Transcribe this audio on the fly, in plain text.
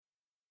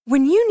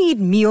When you need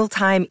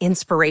mealtime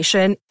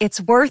inspiration,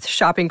 it's worth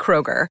shopping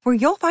Kroger, where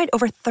you'll find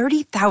over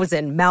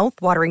 30,000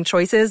 mouth-watering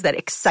choices that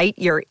excite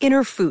your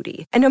inner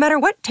foodie. And no matter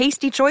what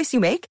tasty choice you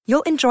make,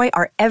 you'll enjoy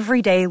our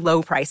everyday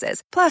low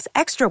prices, plus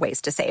extra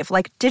ways to save,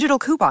 like digital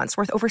coupons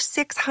worth over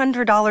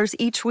 $600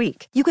 each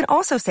week. You can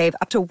also save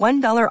up to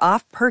 $1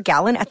 off per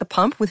gallon at the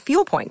pump with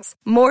fuel points.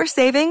 More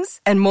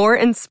savings and more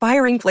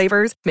inspiring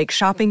flavors make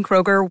shopping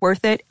Kroger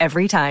worth it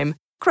every time.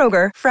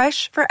 Kroger,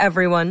 fresh for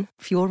everyone.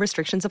 Fuel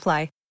restrictions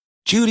apply.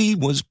 Judy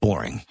was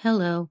boring.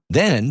 Hello.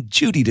 Then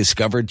Judy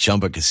discovered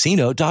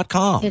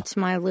ChumbaCasino.com. It's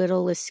my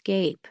little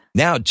escape.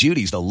 Now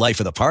Judy's the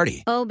life of the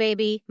party. Oh,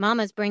 baby,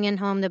 mama's bringing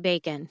home the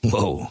bacon.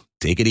 Whoa,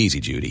 take it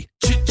easy, Judy.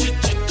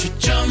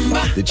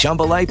 The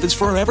Chumba life is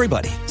for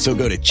everybody. So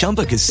go to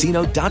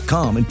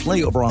ChumbaCasino.com and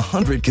play over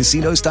 100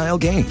 casino-style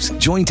games.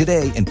 Join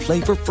today and play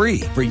for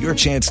free for your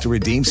chance to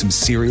redeem some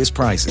serious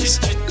prizes.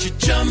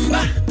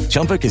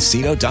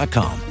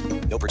 ChumbaCasino.com.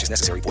 No purchase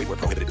necessary. Void where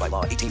prohibited by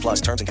law. 18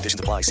 plus terms and conditions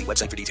apply. See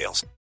website for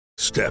details.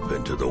 Step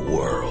into the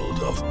world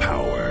of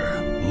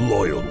power,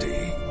 loyalty,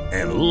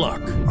 and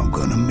luck. I'm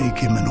going to make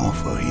him an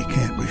offer he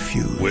can't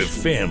refuse. With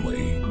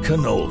family,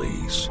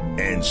 cannolis,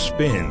 and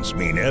spins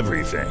mean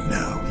everything.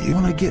 Now, you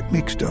want to get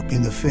mixed up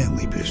in the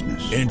family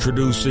business.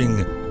 Introducing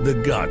The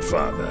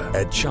Godfather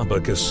at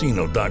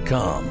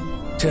ChumbaCasino.com.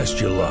 Test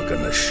your luck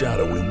in the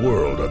shadowy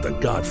world of The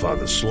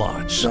Godfather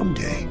slot.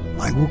 Someday,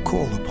 I will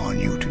call upon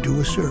you to do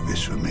a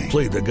service for me.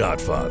 Play The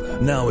Godfather,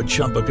 now at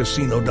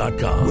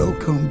ChumbaCasino.com.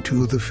 Welcome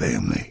to the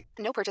family.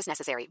 No purchase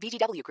necessary.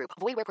 VGW Group.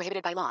 Void where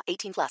prohibited by law.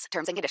 18 plus.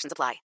 Terms and conditions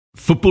apply.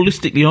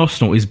 Footballistically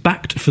Arsenal is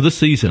backed for the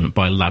season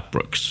by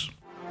Ladbrokes.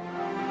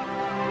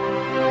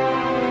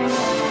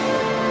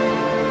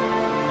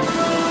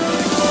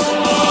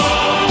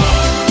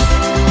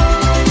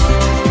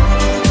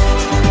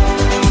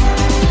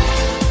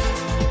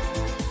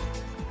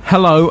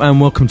 Hello and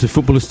welcome to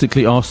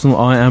Footballistically Arsenal.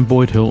 I am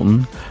Boyd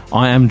Hilton.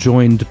 I am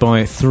joined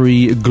by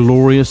three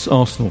glorious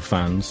Arsenal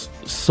fans.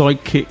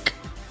 Sidekick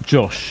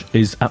Josh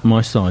is at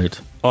my side.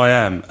 I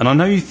am. And I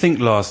know you think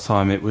last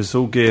time it was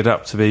all geared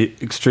up to be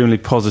extremely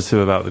positive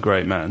about the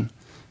great man.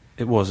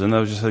 It wasn't.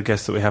 That was just a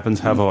guest that we happened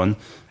to have on.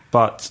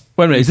 But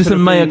wait a minute, is this a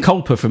mea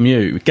culpa from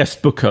you,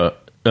 guest booker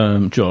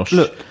Josh?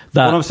 Look,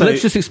 let's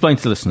just explain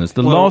to the listeners.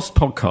 The last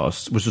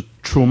podcast was a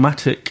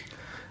traumatic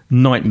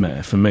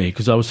nightmare for me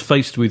because I was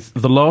faced with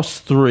the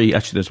last three.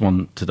 Actually, there's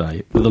one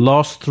today. The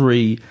last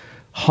three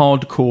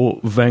hardcore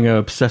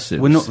Wenger obsessives.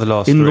 We're not the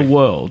last in three. The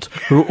world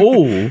who are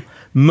all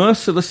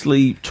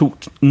mercilessly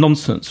talked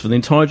nonsense for the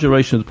entire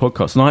duration of the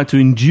podcast, and I had to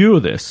endure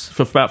this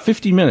for about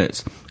 50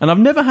 minutes. And I've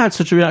never had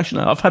such a reaction.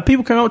 I've had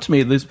people come up to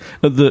me at the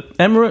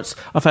Emirates.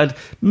 I've had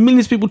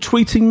millions of people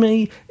tweeting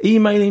me,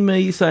 emailing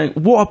me, saying,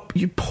 "What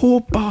you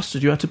poor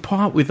bastard! You had to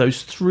part up with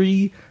those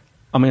three."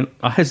 I mean,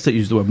 I hesitate to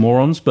use the word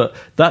morons, but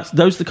those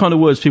are the kind of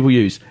words people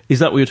use. Is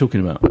that what you're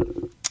talking about?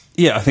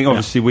 Yeah, I think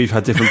obviously we've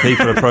had different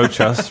people approach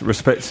us,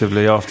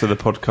 respectively, after the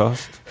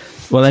podcast.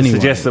 Well, anyway.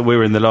 Suggest that we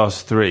were in the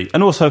last three.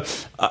 And also,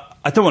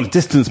 I don't want to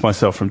distance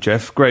myself from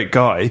Jeff, great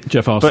guy.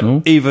 Jeff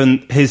Arsenal. But even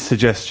his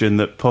suggestion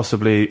that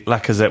possibly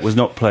Lacazette was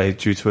not played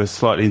due to a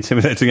slightly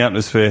intimidating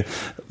atmosphere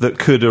that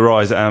could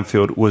arise at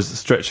Anfield was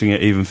stretching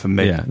it even for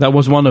me. Yeah, that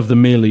was one of the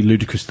merely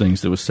ludicrous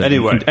things that was said.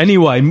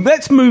 Anyway,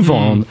 let's move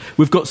on.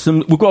 We've got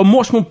a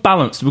much more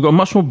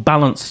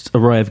balanced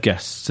array of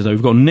guests today.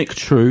 We've got Nick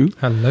True.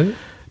 Hello.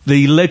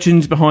 The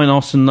legend behind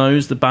Arsene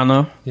Knows, the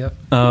banner. Yep.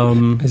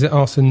 Is it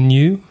Arsene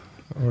New?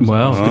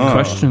 Well, good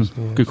question.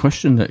 Yeah. Good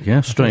question, Nick.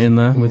 Yeah, straight in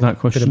there with that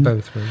question. Bit of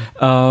both,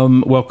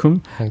 really.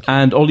 Welcome. Thank you.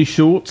 And Ollie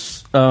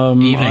Shorts.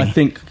 I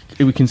think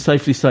we can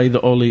safely say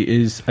that Ollie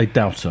is a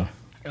doubter.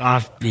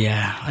 I'm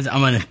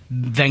a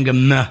Wenger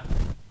meh.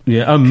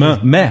 Yeah,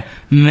 meh.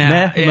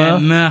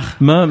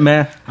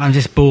 I'm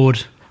just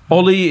bored.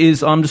 Ollie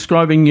I'm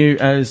describing you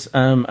as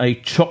a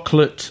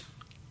chocolate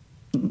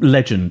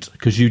legend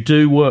because you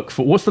do work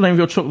for. What's the name of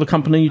your chocolate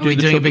company? We're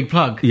doing a big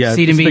plug. Yeah,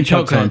 Seed and Bean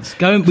chocolates.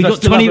 We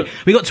got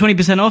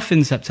 20% off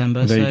in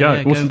September. There you go.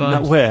 Yeah, go and buy.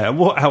 Where?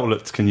 What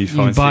outlets can you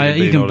find?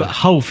 You can buy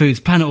Whole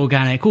Foods, Planet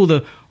Organic,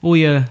 all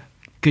your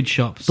good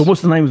shops. But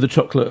what's the name of the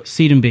chocolate?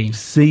 Seed and Bean.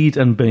 Seed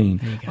and Bean.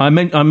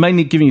 I'm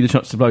mainly giving you the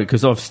chance to blow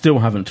because I still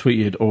haven't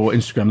tweeted or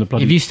Instagrammed the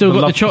bloody. Have you still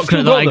got the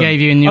chocolate that I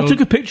gave you? I took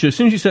a picture as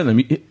soon as you sent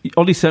them.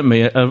 Ollie sent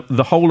me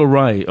the whole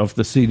array of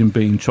the Seed and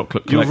Bean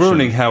chocolate collection. You're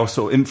ruining how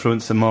sort of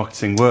influencer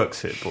marketing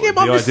works here, boy. Yeah,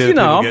 but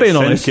I'm being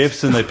honest.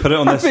 Gifts and they put it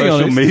on their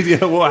social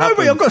media. What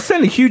happens? I've got to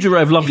send a huge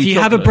array of lovely. If you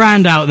chocolate. have a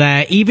brand out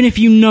there, even if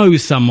you know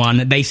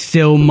someone, they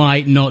still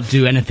might not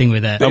do anything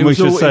with it. And we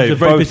should say it's a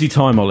very busy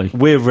time, Ollie.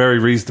 We're very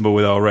reasonable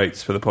with our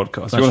rates. for the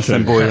podcast. If you want to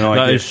send Boyd and I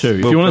that gifts, is true.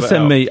 If we'll you want to put it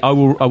send out. me, I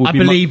will. I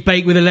believe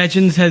Bake with a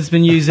Legend has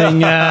been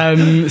using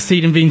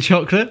seed and bean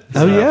chocolate.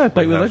 Oh yeah,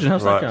 Bake with a Legend.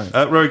 How's that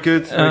going? Very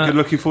good. Very good.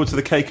 Looking forward to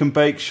the Cake and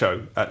Bake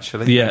show,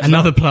 actually. Yeah,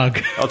 Another plug.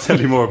 I'll tell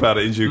you more about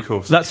it in due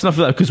course. That's enough of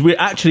that, because we're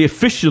actually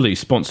officially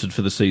sponsored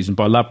for the season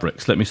by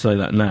Labrix. Let me say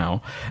that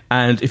now.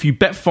 And if you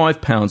bet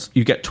 £5,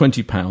 you get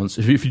 £20.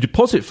 If you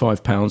deposit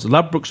 £5,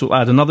 Labrix will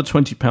add another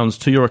 £20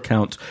 to your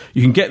account.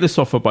 You can get this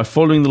offer by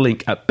following the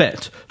link at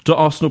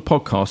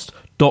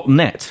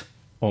bet.arsenalpodcast.net.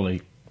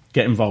 Ollie,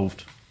 get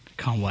involved.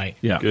 Can't wait.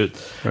 Yeah, good.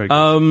 Very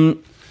good.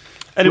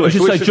 Anyway, I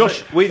should say,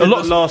 Josh, we did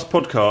the last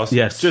podcast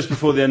Yes. just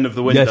before the end of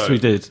the window. Yes, we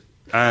did.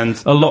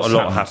 And A lot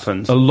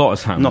happened. A lot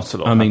has happened. Not a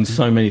lot I mean, happened.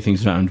 so many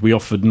things happened. We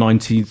offered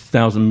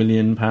 £90,000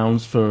 million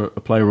for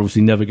a player we're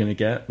obviously never going to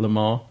get,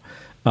 Lamar.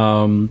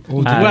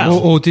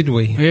 Or did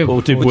we? Yeah.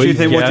 Or did What we? do you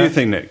think? What Yeah. do you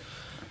think, Nick?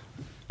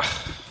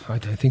 I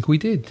don't think we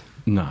did.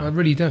 No. I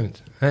really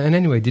don't. And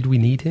anyway, did we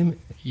need him?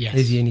 Yes.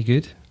 Is he any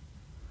good?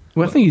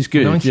 Well, I think he's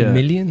good. 90 yeah.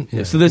 million?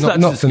 Yeah. So there's Not- that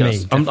not to for me.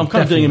 discuss. I'm kind of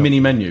Definitely doing a not. mini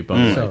menu, by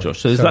the way, Sorry. Josh.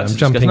 So there's Sorry, that to I'm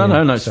discuss. jumping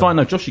No, in. it's Sorry. fine.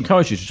 No, Josh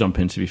encouraged you to jump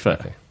in. To be fair,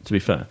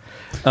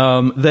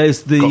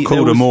 there's the Got called there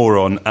a was-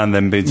 moron and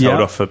then been told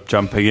Yeah. off for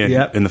jumping in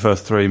Yeah. in the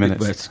first 3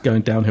 minutes. Well, it's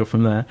going downhill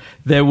from there.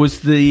 There was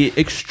the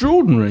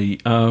extraordinary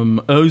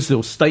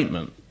Ozil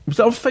statement. Was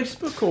that on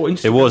Facebook or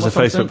Instagram? It was or a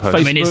Facebook something? post.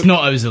 I mean, it's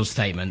not Ozil's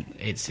statement;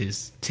 it's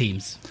his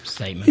team's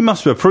statement. He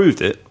must have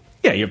approved it.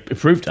 Yeah, you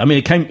approved. I mean,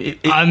 it came.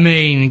 I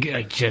mean,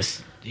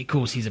 of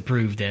course, he's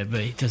approved it,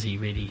 but does he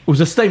really? It was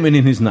a statement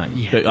in his name.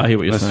 Yeah. But I hear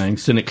what you're That's- saying.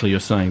 Cynically, you're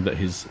saying that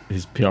his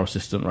PR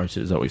assistant wrote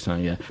it. Is that what you're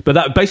saying? Yeah. But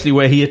that basically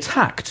where he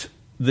attacked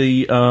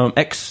the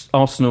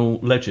ex-Arsenal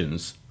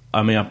legends.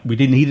 I mean, he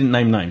didn't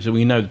name names, so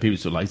we know the people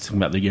sort of like talking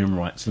about the Ian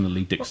Wrights and the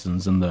Lee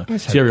Dixons and the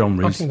Thierry I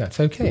Henrys. think that's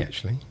okay,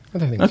 actually. I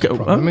don't think it's Okay, a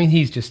problem. I mean,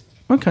 he's just...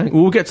 Okay,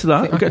 well, we'll get to that.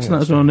 I We'll get think to that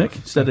that's as well, fine. Nick.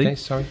 Steady. Okay,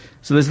 sorry.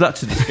 So there's that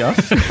to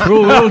discuss.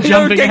 We're all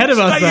jumping ahead of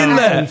Stay in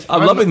ourselves. there.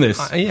 I'm loving this.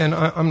 I'm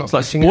not... It's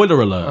like pitching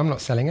spoiler it. alert. I'm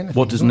not selling anything.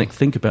 What does at all. Nick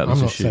think about I'm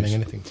this not issue? selling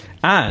anything.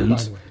 And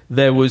By the way.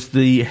 there was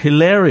the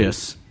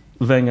hilarious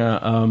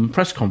Wenger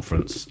press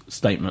conference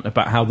statement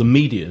about how the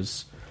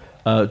medias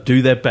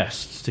do their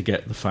best to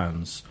get the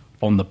fans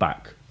on the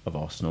back of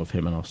Arsenal, of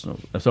him and Arsenal.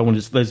 So I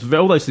wanted to, there's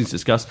all those things to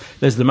discuss.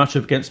 There's the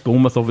matchup against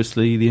Bournemouth,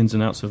 obviously, the ins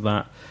and outs of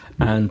that,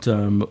 and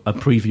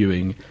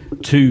previewing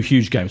two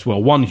huge games.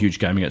 Well, one huge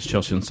game against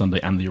Chelsea on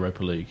Sunday and the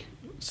Europa League.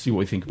 See what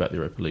we think about the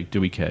Europa League.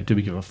 Do we care? Do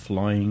we give a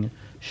flying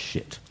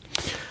shit?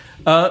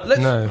 Let's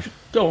No.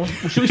 go on.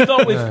 Well, should we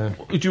start with?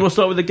 Do you want to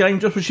start with the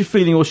game, Josh? What's your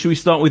feeling, or should we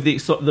start with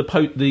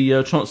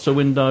the transfer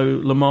window,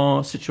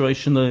 Lamar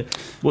situation?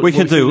 We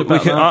can do. We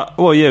can.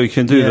 We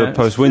can do Yeah. the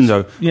post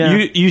window.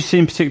 Yeah. You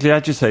seem particularly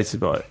agitated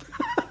by it.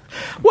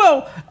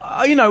 Well,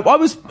 I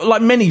was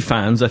like many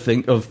fans, I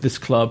think, of this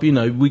club.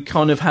 We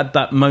kind of had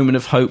that moment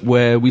of hope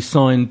where we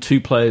signed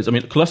two players. I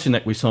mean,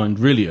 Kolasinac we signed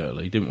really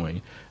early, didn't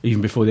we?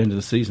 Even before the end of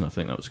the season, I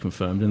think that was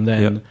confirmed. And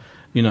then,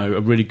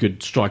 a really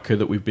good striker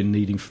that we've been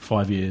needing for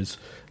 5 years.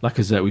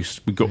 Lacazette,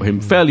 we got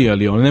him fairly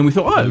early on. And then we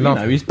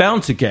thought, he's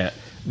bound to get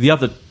the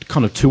other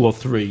kind of 2 or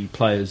 3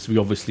 players we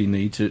obviously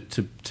need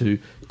to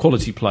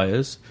quality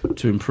players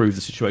to improve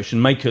the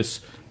situation, make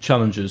us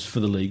challengers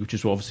for the league, which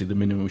is obviously the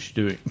minimum we should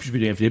be doing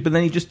every year. But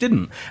then he just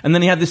didn't, and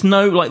then he had this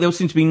there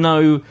seemed to be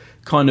no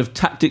kind of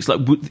tactics. Like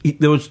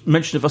there was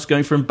mention of us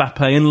going for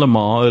Mbappe and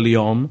Lamar early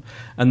on,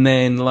 and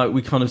then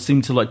we kind of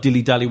seemed to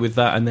dilly dally with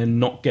that, and then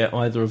not get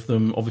either of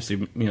them.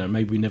 Obviously,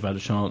 maybe we never had a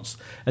chance.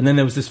 And then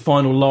there was this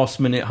final last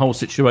minute whole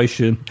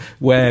situation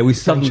where we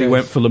suddenly Sanchez.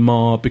 went for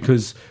Lamar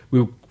because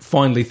we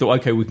finally thought,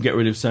 okay, we can get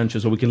rid of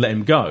Sanchez or we can let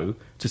him go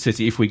to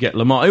City if we get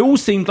Lamar. It all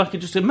seemed like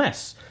just a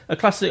mess, a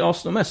classic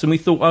Arsenal mess, and we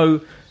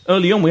thought,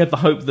 early on we had the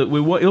hope that it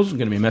wasn't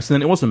going to be a mess, and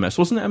then it was a mess.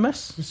 Wasn't it a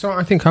mess? So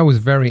I think I was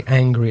very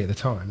angry at the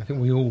time. I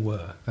think we all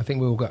were. I think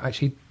we all got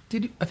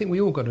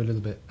a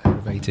little bit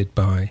aggravated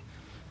by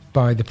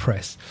the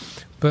press.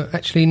 But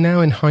actually,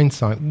 now in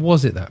hindsight,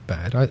 was it that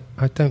bad?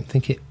 I don't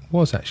think it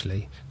was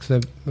actually. So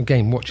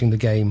again, watching the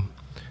game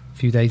a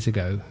few days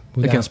ago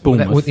Against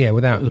Bournemouth,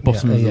 without at the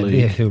bottom of the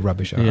league. Yeah,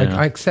 rubbish. Yeah.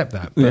 I accept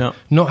that. But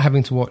not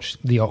having to watch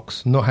the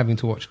Ox, not having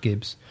to watch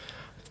Gibbs,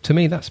 to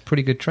me, that's a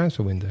pretty good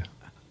transfer window.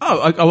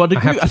 I'd agree. I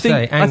have to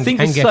say, I think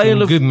the and sale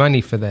getting of good money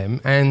for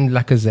them, and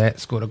Lacazette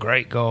scored a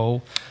great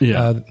goal.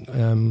 Yeah.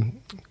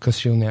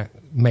 Koscielny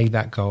made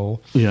that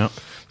goal. Yeah.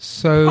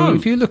 So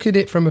if you look at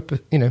it from a,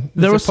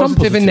 there are some positive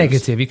and positives.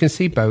 negative. You can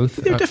see both.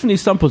 There are definitely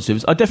some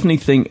positives. I definitely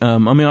think. I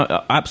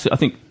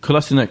think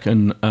Kolasinac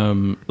and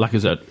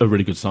Lacazette are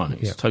really good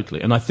signings. Yeah.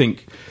 Totally, and I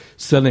think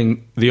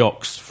selling the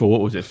Ox for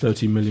what was it,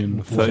 30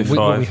 million,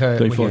 35, we heard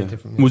 35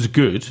 different- was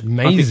good.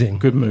 Amazing. I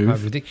think good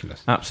move.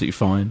 Ridiculous. Absolutely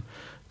fine.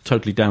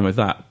 Totally down with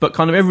that. But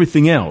kind of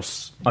everything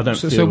else, I don't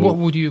feel. So what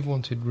would you have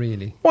wanted,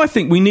 really? Well, I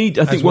think we need.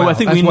 What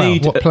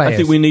players? I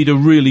think we need a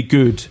really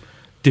good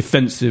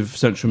defensive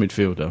central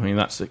midfielder. I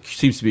mean,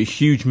 seems to be a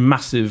huge,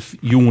 massive,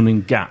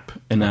 yawning gap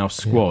in our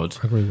squad.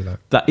 I agree with that.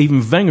 That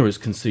even Wenger has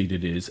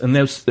conceded and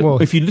there's.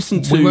 If you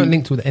listen to, we weren't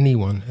linked with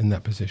anyone in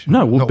that position.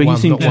 No, well, Not but he one,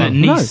 seemed not to-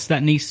 one. Nice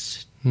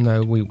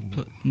No,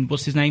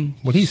 What's his name?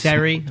 Well, he's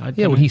Seri.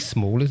 he's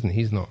small, isn't he?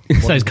 He's not.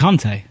 So is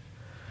Kante.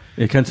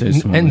 Yeah, Kante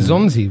is small. And yeah.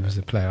 Zonzi was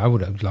a player I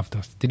would have loved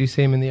us. Did you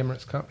see him in the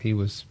Emirates Cup? He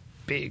was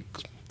big,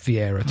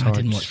 Vieira type, I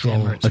didn't watch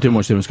strong. the Emirates I didn't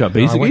watch the Emirates Cup,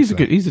 but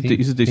he's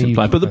a decent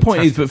player. But the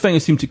point is, Wenger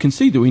seemed to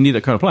concede that we need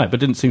that kind of player, but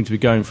didn't seem to be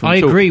going for. I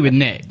agree with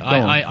Nick.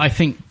 I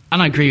think,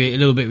 and I agree a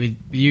little bit with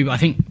you. I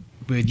think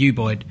with you,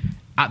 Boyd,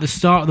 at the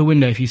start of the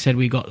window, if you said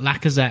we got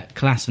Lacazette,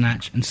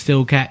 Kolasinac, and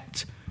still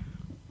kept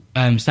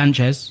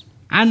Sanchez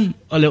and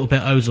a little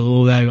bit Ozil,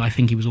 although I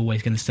think he was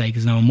always going to stay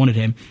because no one wanted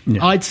him,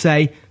 I'd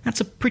say that's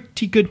a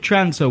pretty good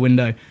transfer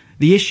window.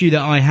 The issue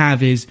that I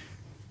have is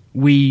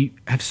we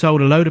have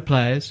sold a load of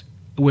players,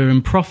 we're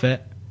in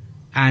profit,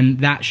 and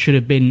that should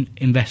have been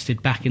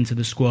invested back into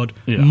the squad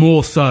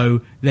more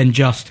so than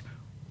just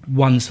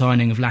one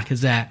signing of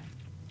Lacazette.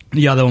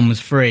 The other one was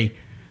free.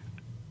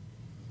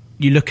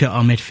 You look at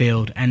our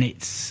midfield, and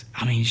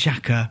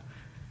Xhaka,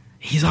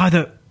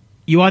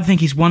 you either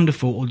think he's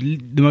wonderful or the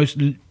most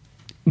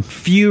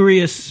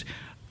furious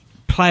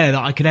player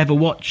that I could ever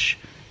watch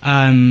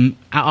at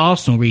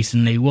Arsenal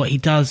recently. What he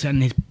does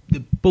and the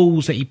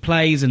balls that he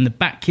plays and the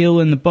back heel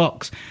in the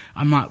box,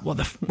 I'm like, what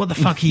the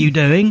fuck are you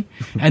doing?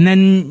 And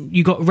then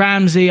you got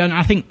Ramsey, and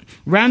I think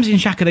Ramsey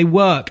and Xhaka, they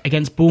work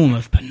against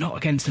Bournemouth, but not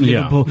against the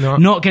Liverpool,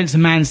 not against the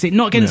Man City,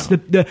 not against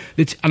the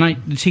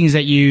teams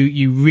that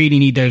you really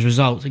need those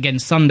results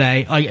against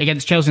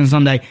Chelsea on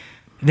Sunday.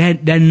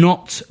 They're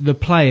not the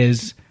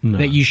players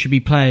that you should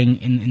be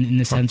playing in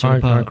the centre of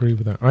the park. I agree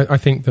with that. I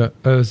think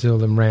that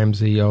Ozil and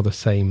Ramsey are the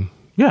same.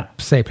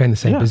 Playing the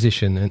same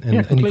position,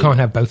 and you can't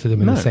have both of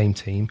them in the same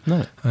team.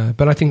 No.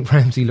 But I think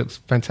Ramsey looks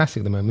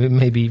fantastic at the moment.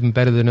 Maybe even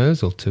better than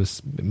Ozil.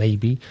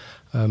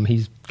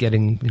 He's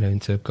getting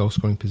into goal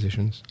scoring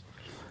positions.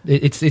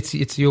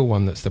 It's your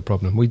one that's the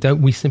problem.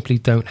 We simply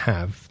don't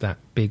have that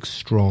big,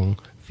 strong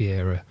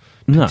Vieira,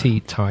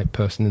 petite type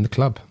person in the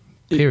club.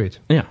 Period.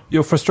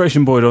 Your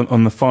frustration, Boyd,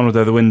 on the final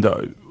day of the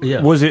window,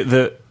 was it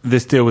that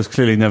this deal was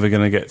clearly never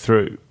going to get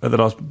through at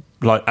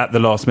the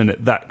last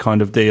minute? That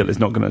kind of deal is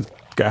not going to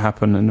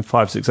happen in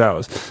 5-6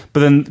 hours.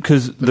 But then,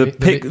 because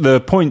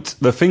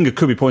the finger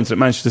could be pointed at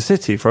Manchester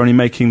City for only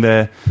making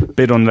their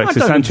bid on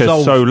Alexis Sanchez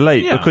so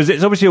late, because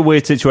it's obviously a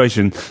weird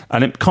situation,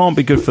 and it can't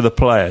be good for the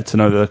player to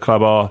know that the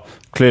club are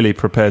clearly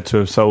prepared to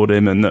have sold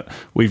him, and that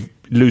we've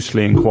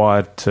loosely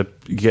inquired to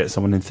get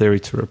someone in theory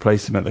to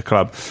replace him at the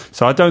club.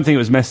 So I don't think it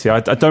was messy. I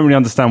don't really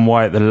understand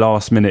why at the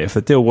last minute, if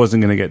the deal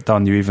wasn't going to get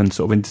done, you even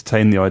sort of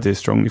entertained the idea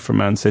strongly from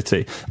Man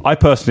City. I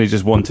personally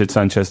just wanted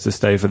Sanchez to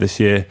stay for this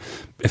year.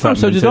 If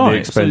that meant at the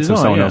expense of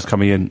someone else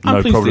coming in,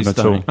 no problem at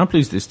all. I'm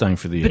pleased it's staying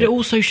for the year. But it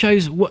also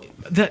shows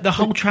the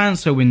whole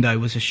transfer window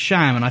was a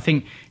sham. And I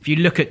think if you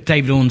look at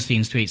David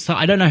Ornstein's tweets, so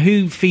I don't know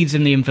who feeds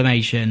him the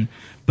information,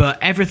 but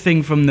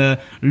everything from the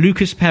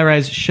Lucas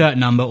Perez shirt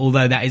number,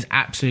 although that is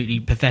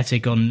absolutely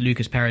pathetic on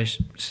Lucas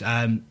Perez's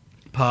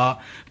part,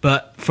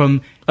 but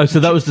from... Oh, so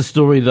that was the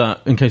story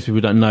that, in case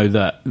people don't know,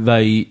 that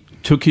they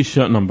took his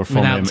shirt number from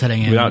without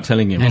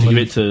telling him, and give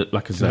it to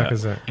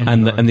Lacazette.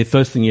 And the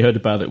first thing you heard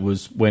about it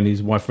was when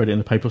his wife read it in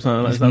the paper or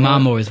something like that. His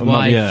mum or his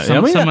wife,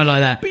 somewhere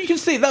like that. But you can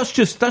see that's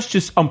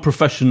just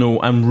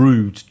unprofessional and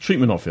rude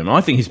treatment of him.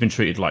 I think he's been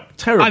treated like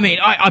terrible. I mean,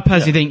 I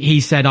personally think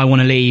he said, I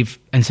want to leave,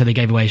 and so they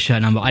gave away his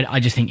shirt number. I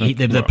just think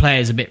the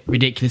player's a bit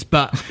ridiculous.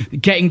 But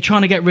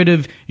trying to get rid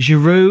of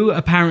Giroud,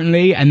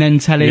 apparently, and then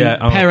telling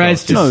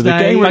Perez to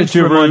stay. Thanks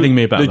for reminding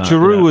me about that.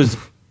 Giroud was...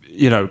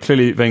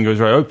 clearly Wenger was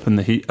very open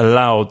that he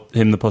allowed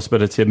him the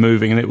possibility of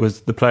moving, and it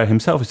was the player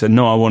himself who said,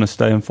 no, I want to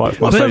stay and fight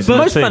for my place. But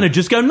most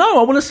managers go,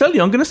 no, I want to sell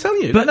you, I'm going to sell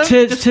you. But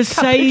to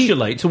say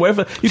to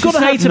wherever you've got to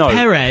say to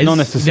Perez not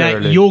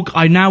necessarily. That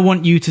I now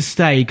want you to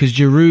stay because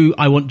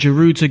I want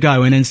Giroud to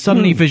go, and then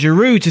suddenly for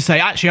Giroud to say,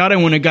 actually I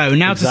don't want to go, and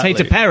now to say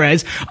to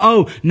Perez,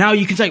 now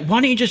you can say,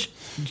 why don't you just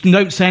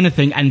don't say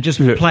anything and just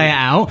play it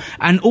out?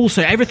 And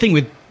also everything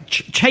with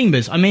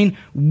Chambers, I mean,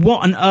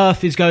 what on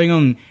earth is going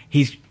on?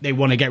 They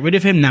want to get rid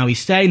of him, now he's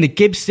staying. The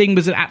Gibbs thing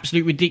was an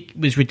absolute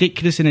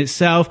ridiculous in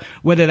itself.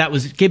 Whether that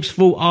was Gibbs'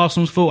 fault,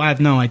 Arsenal's fault, I have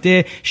no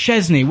idea.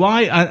 Szczesny,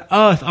 why on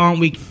earth aren't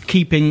we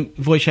keeping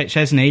Wojciech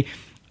Szczesny?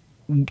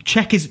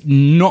 Czech is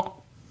not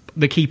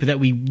the keeper that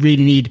we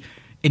really need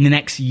in the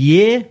next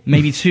year,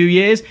 maybe 2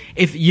 years.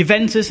 If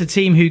Juventus, a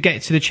team who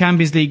get to the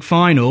Champions League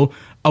final,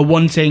 are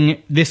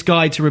wanting this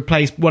guy to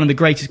replace one of the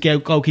greatest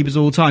goalkeepers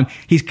of all time,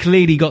 he's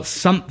clearly got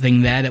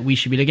something there that we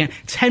should be looking at.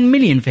 10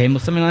 million for him or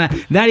something like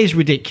that. That is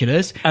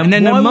ridiculous. And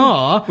then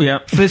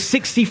Neymar, for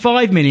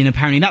 65 million,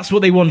 apparently, that's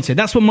what they wanted.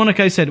 That's what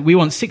Monaco said. We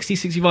want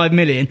 65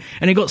 million.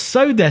 And it got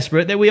so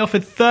desperate that we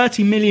offered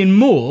 30 million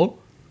more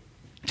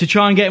to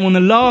try and get him on the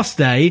last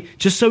day,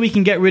 just so we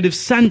can get rid of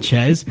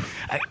Sanchez.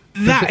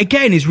 That,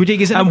 again, is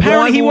ridiculous. And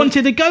apparently he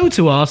wanted to go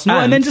to Arsenal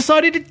and then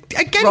decided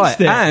against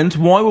it. And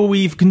why were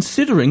we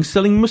considering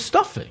selling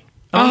Mustafi?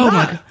 Oh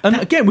my God. And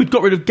again, we've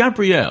got rid of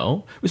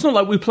Gabriel. It's not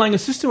like we're playing a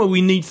system where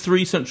we need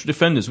 3 central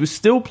defenders. We're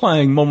still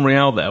playing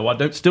Monreal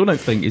there. Still don't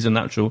think is a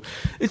natural.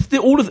 It's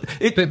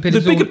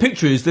the bigger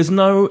picture is there's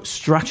no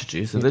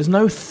strategy. So there's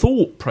no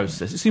thought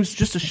process. It seems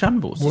just a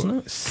shambles, doesn't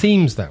it?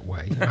 Seems that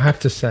way, I have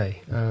to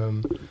say.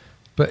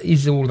 But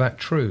is all that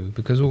true?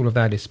 Because all of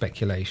that is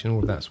speculation. All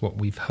of that's what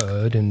we've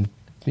heard and.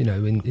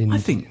 I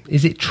think,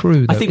 is it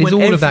true? Though? Is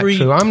all of that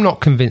true? I'm not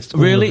convinced.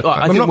 Really,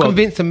 I'm not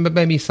convinced. That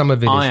maybe some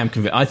of it. I am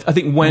convinced. I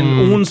think when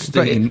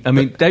Ornstein,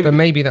 David, but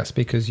maybe that's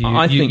because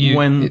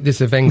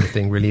this is a Wenger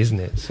thing, really, isn't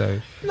it?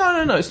 So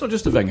no, it's not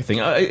just a Wenger thing.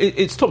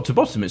 It's top to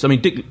bottom.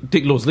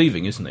 Dick Law's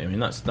leaving, isn't he? I mean,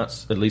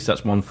 that's at least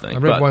that's one thing. I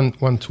read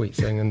one tweet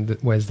saying, "And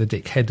where's the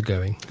Dick head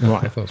going?"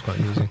 Right. I thought it was quite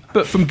amusing.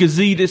 But from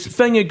Gazidis,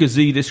 Wenger,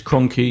 Gazidis,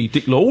 Kroenke,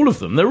 Dick Law, all of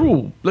them, they're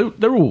all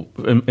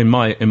in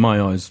my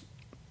eyes.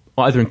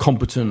 Either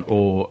incompetent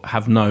or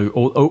have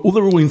or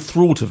they're all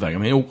enthralled to Wenger.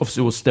 I mean,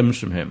 obviously, it all stems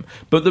from him.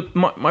 But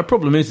my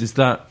problem is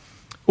that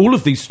all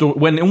of these stories,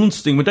 when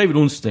David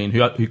Ornstein,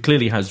 who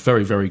clearly has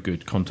very, very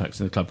good contacts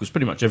in the club, because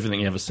pretty much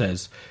everything he ever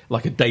says,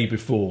 like a day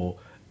before,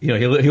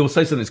 he'll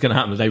say something that's going to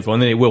happen the day before,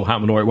 and then it will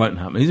happen or it won't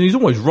happen. He's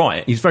always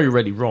right. He's very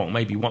rarely wrong,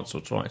 maybe once or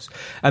twice.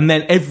 And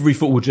then every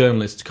football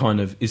journalist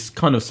is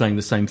saying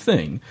the same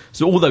thing.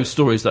 So all those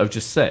stories that I've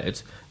just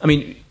said, I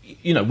mean.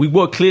 We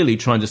were clearly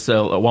trying to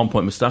sell at one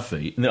point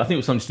Mustafi, and I think it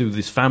was something to do with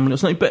his family or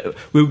something. But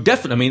we were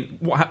definitely. I mean,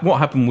 what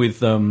happened with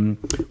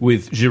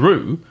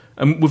Giroud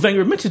and with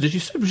Wenger admitted, as you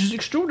said, which is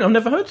extraordinary.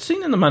 I've never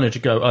seen the manager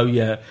go, "Oh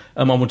yeah,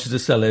 I wanted to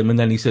sell him," and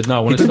then he said, "No, I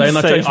want to stay," and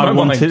I changed my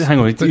mind. Hang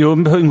on, you're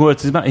putting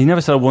words in his mouth. He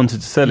never said I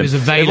wanted to sell him. He was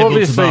available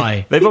to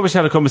buy. They've obviously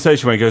had a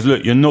conversation where he goes,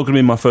 "Look, you're not going to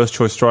be my first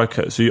choice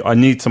striker, so I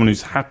need someone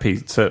who's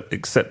happy to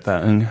accept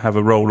that and have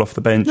a role off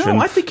the bench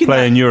and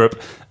play in Europe."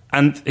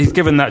 And he's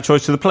given that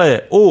choice to the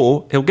player,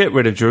 or he'll get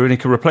rid of Giroud and he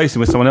can replace him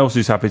with someone else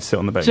who's happy to sit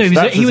on the bench. So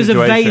he was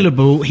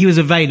available. He was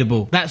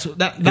available. That's he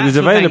was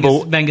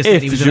available Wenger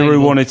said if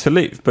Giroud wanted to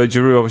leave, but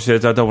Giroud obviously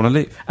said, "I don't want to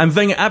leave." And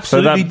Wenger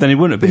absolutely. So then he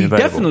wouldn't have been available.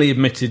 He definitely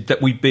admitted that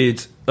we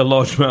bid a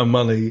large amount of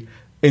money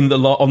on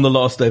the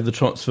last day of the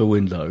transfer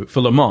window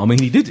for Lamar. I mean,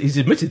 he did. He's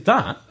admitted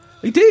that.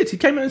 He did. He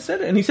came out and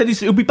said it. And he said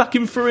he'll be back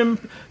in for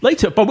him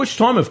later. By which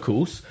time, of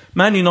course,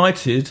 Man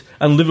United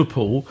and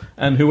Liverpool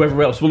and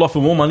whoever else will offer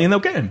more money and they'll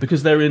get him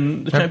because they're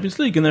in the Champions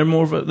League and they're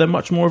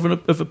much more of an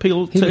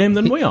appeal to him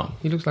than we are.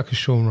 He looks like a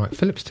Sean Wright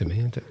Phillips to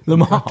me.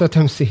 Lamar. I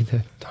don't see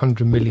the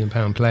 £100 million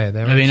player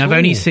there. I mean, I've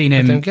only seen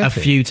him a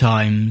few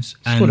times,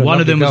 and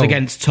one of them was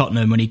against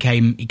Tottenham when he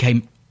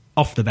came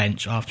off the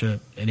bench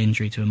after an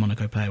injury to a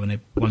Monaco player when they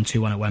won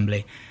 2-1 at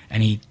Wembley,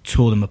 and he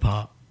tore them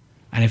apart.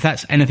 And if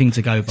that's anything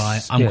to go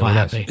by, I'm quite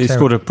happy. He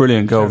scored a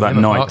brilliant goal that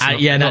night.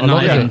 That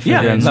night.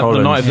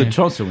 The night of the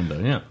transfer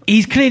window, yeah.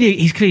 He's clearly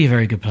a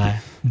very good player.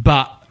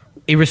 But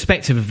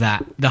irrespective of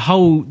that,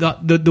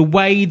 the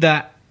way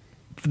that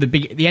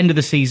the end of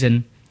the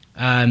season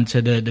to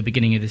the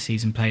beginning of the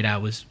season played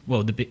out was,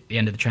 the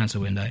end of the transfer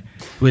window,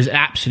 was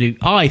absolute,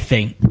 I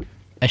think,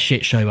 a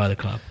shit show by the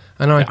club.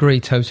 And I agree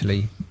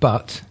totally.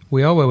 But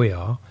we are where we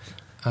are.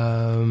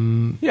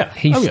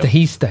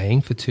 He's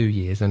staying for 2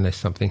 years unless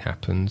something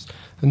happens.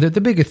 And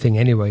the bigger thing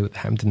anyway that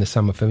happened in the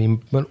summer for me,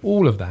 but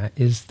all of that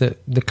is that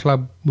the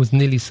club was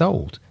nearly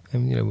sold.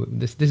 And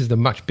this is the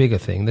much bigger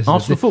thing.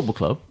 Arsenal Football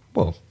Club.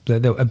 Well,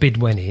 a bid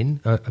went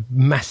in, a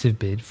massive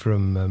bid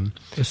from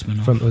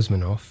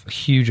Usmanov, a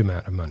huge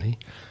amount of money,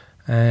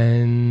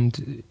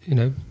 and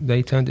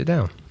they turned it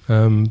down.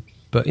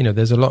 But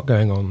there's a lot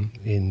going on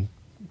in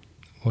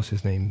what's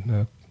his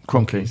name.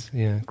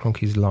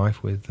 Kroenke's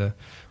life with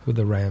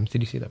the Rams.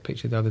 Did you see that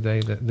picture the other day?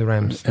 The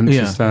Rams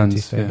empty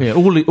stands. Yeah,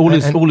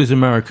 all his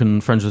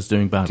American friends are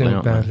doing badly.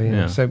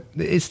 Yeah. So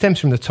it stems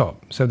from the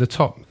top. So the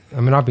top. I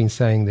mean, I've been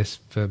saying this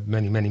for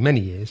many, many, many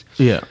years.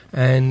 Yeah.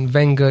 And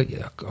Wenger,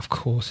 of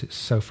course, it's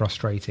so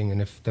frustrating.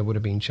 And if there would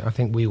have been, I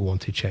think we all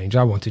want to change.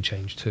 I want to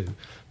change too.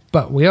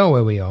 But we are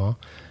where we are,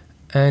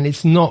 and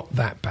it's not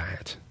that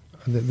bad.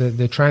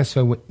 The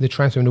transfer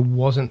window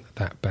wasn't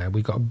that bad.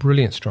 We got a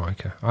brilliant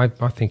striker. I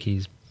think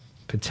he's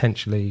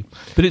potentially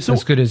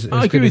as good as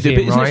I agree with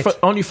you, but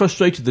aren't you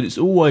frustrated that it's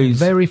always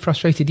very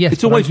frustrated? Yes,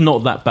 it's always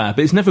not that bad,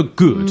 but it's never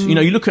good.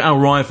 You look at our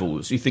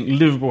rivals. You think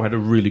Liverpool had a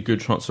really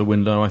good transfer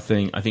window. I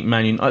think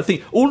Man United. I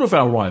think all of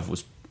our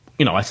rivals.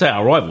 I say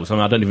our rivals. I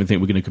mean, I don't even think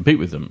we're going to compete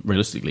with them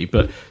realistically.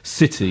 But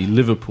City,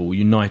 Liverpool,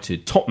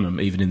 United, Tottenham,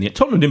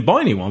 Tottenham didn't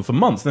buy anyone for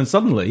months. Then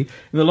suddenly,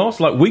 in the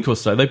last week or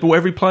so, they bought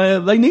every player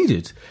they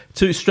needed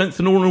to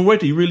strengthen an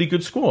already really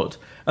good squad.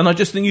 And I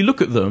just think you look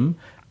at them.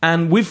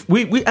 And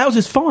ours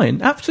is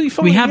fine, absolutely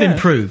fine. We have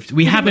improved.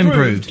 We have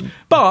improved.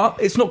 But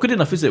it's not good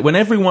enough, is it? When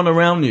everyone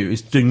around you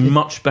is doing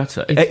much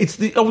better. It's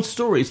the old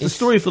story. It's the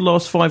story of the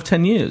last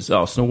 5-10 years,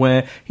 Arsenal,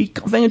 where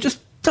Wenger just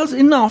does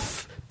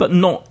enough, but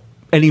not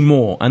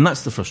anymore. And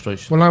that's the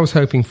frustration. Well, I was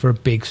hoping for a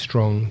big,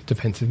 strong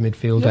defensive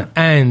midfielder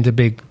and a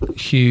big,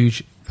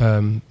 huge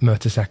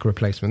Mertesacker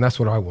replacement. That's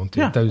what I wanted.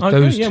 Yeah,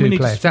 those two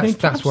players.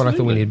 That's what I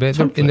thought we needed.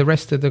 But in the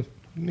rest of the,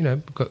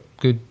 got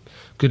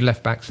good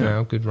left backs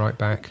now, good right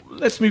back.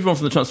 Let's move on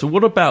from the transfer.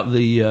 What about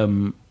the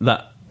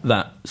that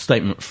that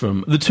statement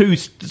from the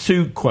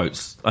two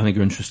quotes I think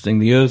are interesting.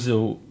 The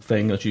Ozil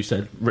thing, as you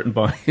said, written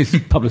by his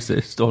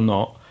publicist or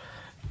not.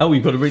 Oh,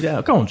 you've got to read it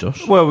out. Go on,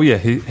 Josh. Well, yeah,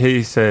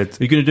 he said...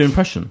 Are you going to do an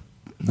impression?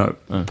 No.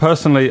 Oh.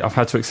 Personally, I've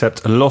had to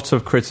accept a lot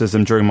of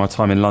criticism during my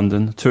time in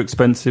London. Too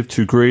expensive,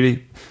 too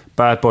greedy,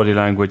 bad body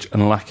language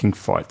and lacking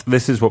fight.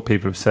 This is what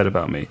people have said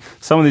about me.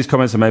 Some of these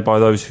comments are made by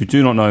those who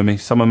do not know me.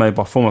 Some are made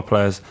by former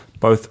players,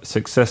 both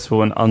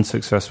successful and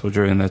unsuccessful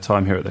during their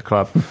time here at the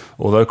club.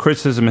 Although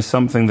criticism is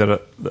something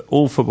that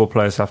all football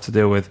players have to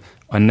deal with,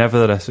 I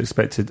nevertheless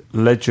expected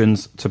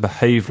legends to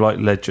behave like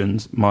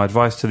legends. My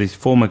advice to these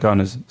former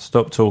Gunners,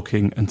 stop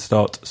talking and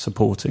start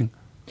supporting.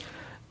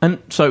 And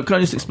so can I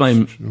just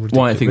explain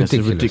why I think that's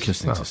a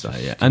ridiculous thing to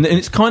say? Yeah. And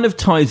it kind of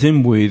ties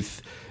in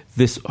with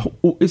this.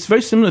 It's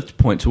very similar to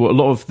point to what a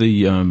lot of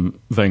the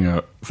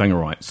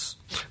Wengerites,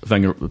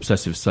 Wenger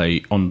obsessives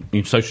say on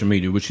social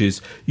media, which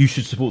is you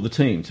should support the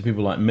team. To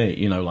people like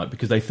me,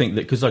 because they think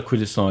that because I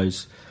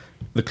criticise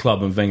the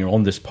club and Wenger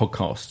on this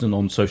podcast and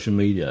on social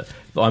media,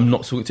 that I'm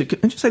not talking to.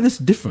 And just say there's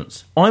a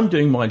difference. I'm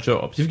doing my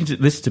job. So if you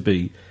consider this to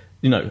be,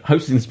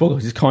 hosting this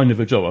podcast is kind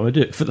of a job. I'm going to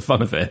do it for the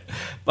fun of it.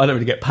 I don't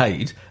really get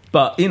paid.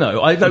 But,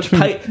 I don't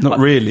pay... Not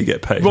really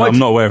get paid. I'm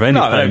not aware of any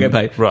payment. I don't get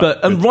paid. Right.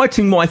 But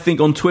writing what I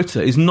think on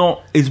Twitter is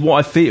what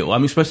I feel.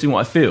 I'm expressing what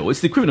I feel. It's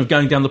the equivalent of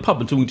going down the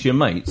pub and talking to your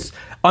mates.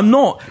 I'm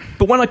not...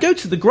 But when I go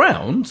to the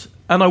ground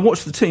and I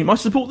watch the team, I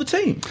support the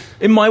team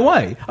in my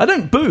way. I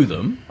don't boo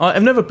them.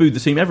 I've never booed the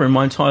team ever in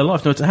my entire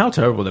life, no matter how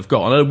terrible they've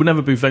got. And I would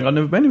never boo Wenger. I'd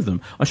never boo any of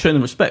them. I show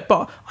them respect.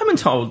 But I'm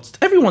entitled...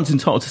 Everyone's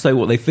entitled to say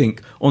what they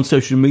think on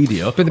social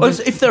media. But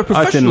if they're a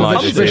professional...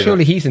 But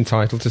surely he's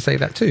entitled to say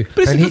that too.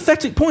 But it's a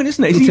pathetic point,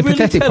 isn't it? It's a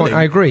pathetic point,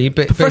 I agree.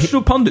 But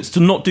professional pundits to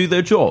not do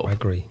their job. I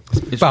agree.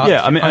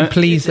 I'm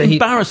pleased that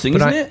embarrassing,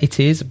 isn't it? It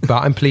is,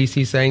 but I'm pleased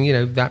he's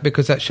saying, that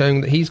because that's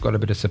showing that he's got a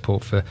bit of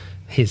support for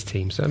his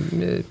team. So...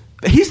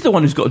 he's the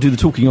one who's got to do the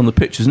talking on the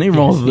pitch, isn't he?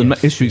 Rather than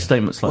issuing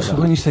statements like that.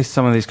 When you say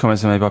some of these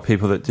comments are made by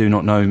people that do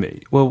not know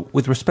me, well,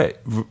 with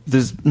respect,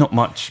 there's not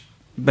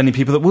many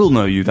people that will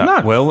know you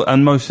that well,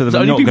 and most of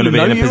them are not going to be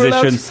in a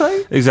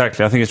position.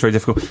 Exactly, I think it's very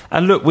difficult.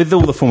 And look, with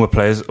all the former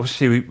players,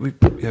 obviously, we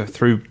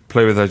through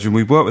Play With Legend,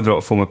 we've worked with a lot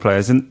of former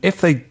players, and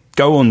if they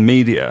go on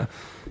media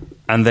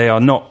and they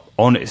are not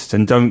honest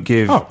and don't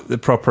give the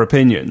proper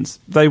opinions,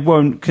 they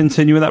won't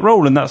continue in that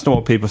role, and that's not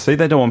what people see.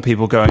 They don't want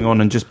people going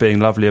on and just being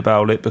lovely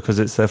about it because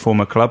it's their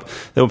former club.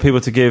 They want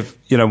people to give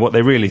what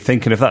they really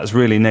think, and if that's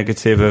really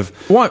negative of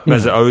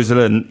Mesut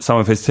Ozil and some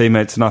of his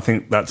teammates, and I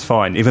think that's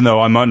fine, even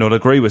though I might not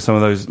agree with some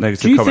of those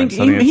negative comments.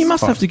 Do you think he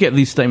must have to get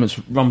these statements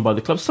run by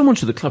the club? Someone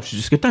to the club should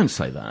just go, don't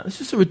say that. It's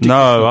just a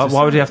ridiculous thing.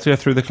 Why would he have to go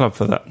through the club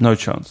for that? No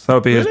chance. That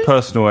would be his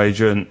personal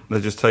agent.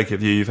 They just take it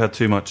of you've had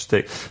too much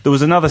stick. There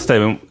was another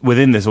statement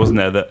within this, wasn't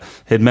there, that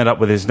he'd met up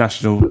with his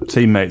national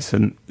teammates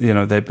and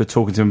they were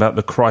talking to him about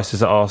the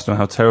crisis at Arsenal,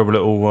 how terrible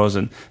it all was,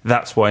 and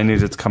that's why he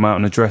needed to come out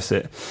and address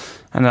it.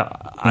 And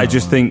I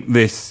just think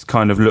this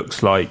kind of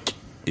looks like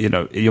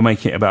you're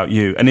making it about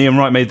you. And Ian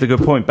Wright made the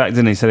good point back,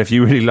 didn't he? He said if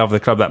you really love the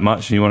club that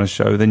much and you want to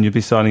show, then you'd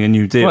be signing a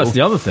new deal. Well, that's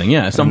the other thing.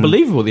 It's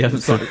unbelievable. The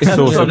sort of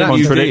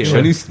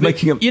contradiction. He's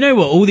making you know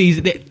what? All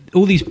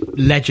these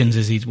legends,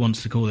 as he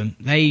wants to call them,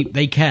 they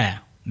care.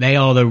 They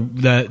are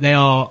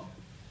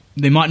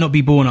They might not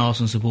be born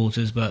Arsenal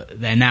supporters,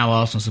 but they're now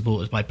Arsenal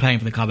supporters by playing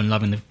for the club and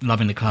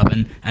loving the club,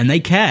 and they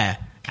care.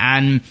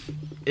 And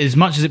as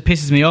much as it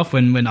pisses me off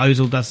when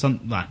Ozil does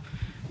something,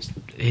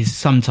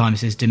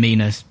 sometimes his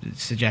demeanour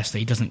suggests that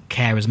he doesn't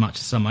care as much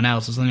as someone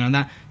else or something like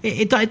that.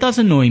 It does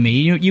annoy me.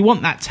 You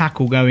want that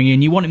tackle going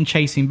in. You want him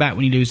chasing back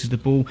when he loses the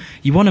ball.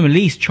 You want him at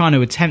least trying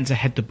to attempt to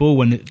head the ball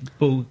when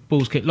the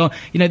ball's kicked long.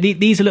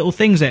 These are little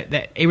things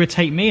that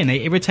irritate me, and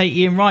they irritate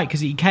Ian Wright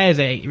because he cares.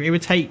 They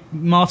irritate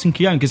Martin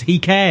Keown because he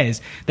cares.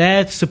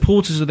 They're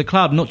supporters of the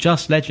club, not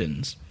just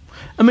legends.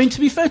 I mean, to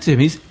be fair to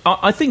him,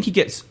 I think he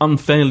gets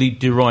unfairly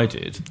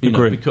derided.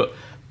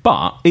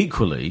 But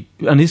equally,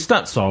 and his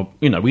stats are,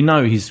 we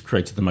know he's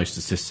created the most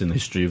assists in the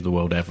history of the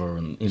world ever.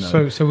 And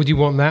So would you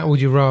want that? Or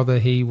would you rather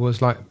he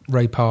was like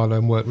Ray Parlour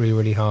and worked really,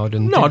 really hard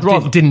and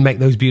didn't make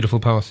those beautiful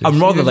passes? I'd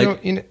rather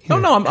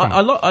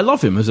I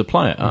love him as a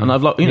player, and I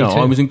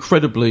was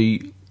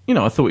incredibly,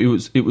 I thought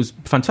it was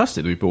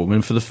fantastic that we brought him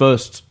in for the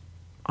first,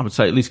 I would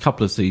say, at least a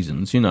couple of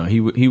seasons. I don't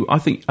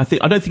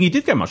think he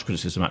did get much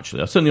criticism,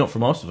 actually. Certainly not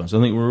from Arsenal fans. I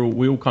think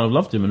we all kind of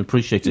loved him and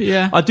appreciated it.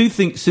 Yeah. I do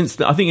think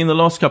I think in the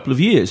last couple of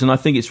years, and I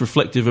think it's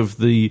reflective of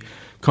the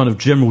kind of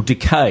general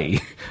decay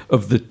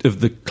of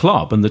the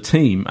club and the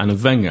team and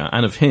of Wenger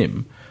and of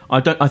him.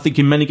 I think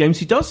in many games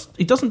he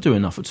doesn't do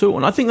enough at all,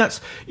 and I think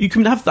you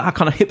can have that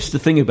kind of hipster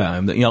thing about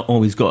him that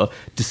he's got a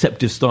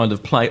deceptive style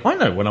of play. I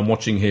know when I'm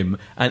watching him,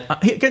 and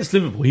against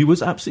Liverpool he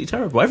was absolutely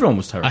terrible. Everyone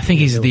was terrible. I think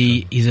he's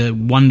a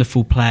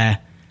wonderful player.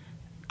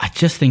 I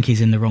just think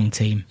he's in the wrong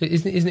team.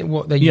 Isn't it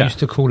what they used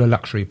to call a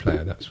luxury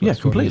player? That's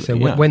completely. So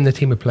when the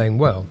team are playing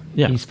well,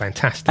 he's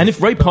fantastic. And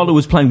if Ray Parlour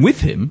was playing with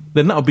him,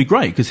 then that would be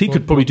great because he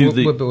could probably do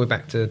the. But we're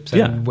back to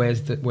saying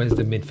where's the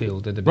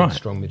midfielder, the big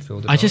strong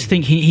midfielder. I just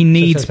think he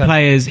needs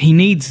players. He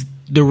needs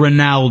the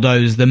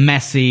Ronaldos, the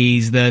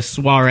Messis, the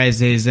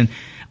Suarezes, and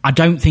I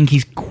don't think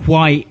he's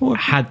quite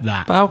had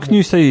that. But how can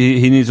you say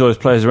he needs all his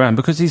players around?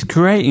 Because he's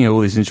creating all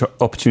these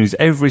opportunities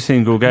every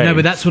single game. No,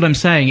 but that's what I'm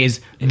saying is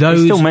he's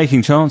still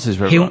making chances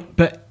for everyone.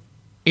 But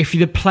if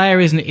the player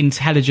isn't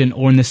intelligent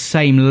or in the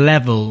same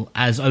level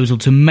as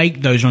Ozil to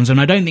make those runs, and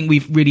I don't think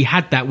we've really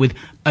had that with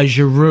a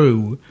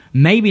Giroud.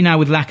 Maybe now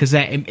with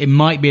Lacazette, it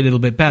might be a little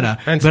bit better.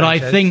 And but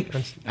Sanchez. I think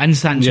and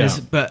Sanchez,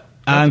 but.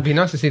 It'd be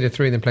nice to see the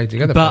three of them play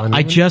together. But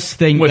I just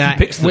think that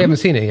we haven't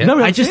seen it yet.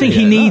 No, I just think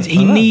he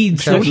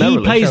needs. So he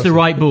plays the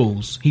right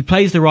balls. He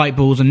plays the right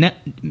balls, and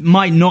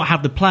might not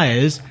have the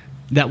players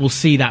that will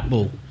see that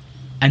ball,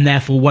 and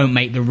therefore won't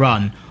make the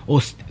run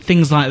or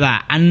things like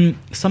that. And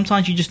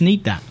sometimes you just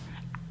need that.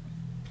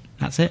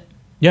 That's it.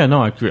 Yeah,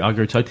 no, I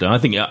agree totally. I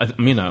think,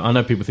 I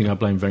know people think I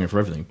blame Wenger for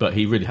everything, but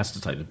he really has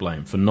to take the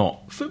blame for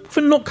not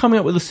coming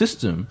up with a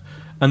system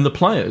and the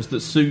players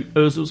that suit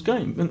Ozil's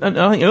game. And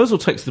I think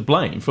Ozil takes the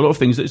blame for a lot of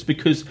things. It's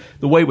because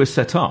the way we're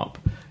set up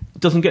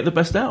doesn't get the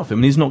best out of him,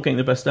 and he's not getting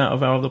the best out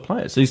of our other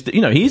players. So he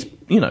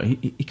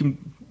can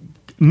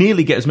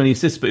nearly get as many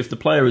assists, but if the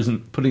player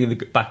isn't putting the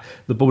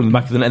ball in the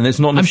back of the net, and there's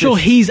not an assist. I'm sure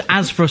he's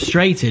as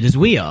frustrated as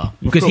we are,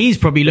 because he's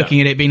probably looking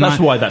at it being that's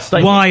why that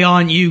statement. Why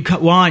aren't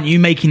you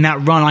making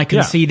that run? I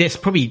can see this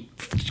probably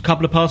a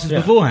couple of passes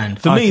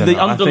beforehand. For me,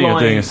 I think you're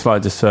doing a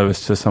slight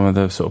disservice to some of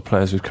the sort of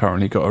players we've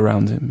currently got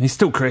around him. He's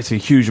still creating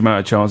a huge amount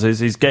of chances.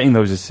 He's getting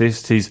those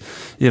assists. He's,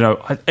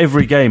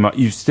 every game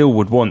you still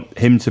would want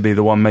him to be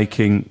the one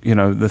making,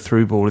 the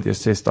through ball or the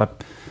assist.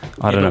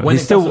 I don't know. When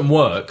it doesn't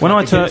work, when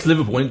it's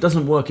Liverpool, when it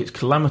doesn't work, it's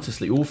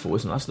calamitously awful,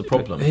 isn't it? That's the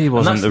problem. He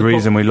wasn't the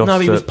reason we lost to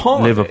Liverpool. No, he was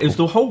part of it. It's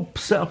the whole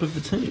setup of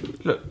the team.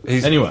 Look,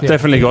 he's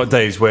definitely got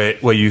days where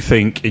you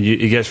think and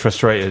he gets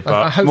frustrated,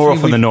 but more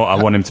often than not,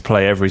 I want him to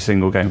play every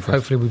single game for us.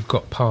 Hopefully we've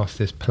got past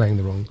this playing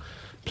the wrong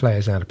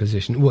players out of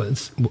position. Well,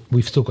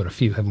 we've still got a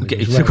few, haven't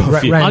we?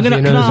 I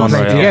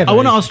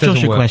want to ask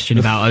Josh a question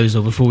about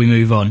Ozil before we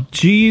move on.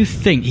 Do you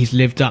think he's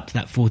lived up to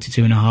that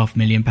 £42.5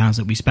 million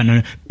that we spent on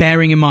him?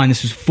 Bearing in mind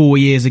this was 4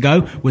 years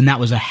ago, when that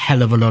was a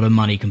hell of a lot of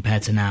money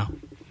compared to now.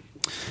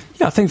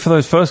 Yeah, I think for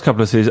those first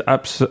couple of seasons,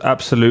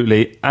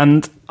 absolutely.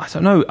 And I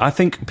don't know, I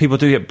think people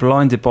do get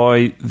blinded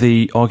by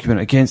the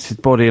argument against his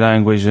body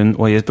language and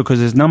what he is, because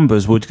his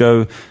numbers would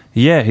go,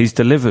 yeah, he's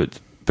delivered.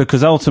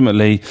 Because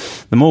ultimately,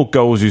 the more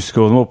goals you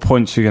score, the more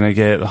points you're going to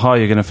get, the higher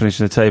you're going to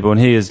finish in the table,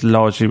 and he is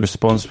largely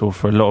responsible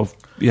for a lot of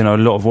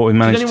what we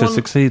managed to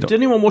succeed on. Did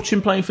anyone watch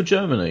him playing for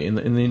Germany in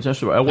the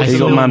international? He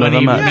got man of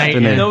the match,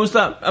 didn't he? There was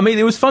that. I mean,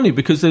 it was funny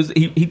because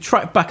he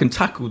tracked back and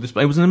tackled this.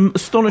 It was an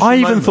astonishing. I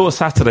even thought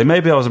Saturday.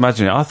 Maybe I was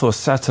imagining it. I thought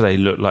Saturday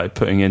looked like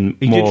putting in.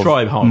 He did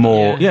try hard.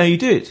 More. Yeah, he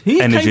did.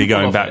 He energy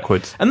going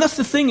backwards. And that's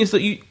the thing is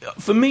that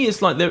for me,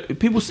 it's like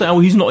people say, "Oh,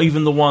 he's not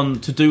even the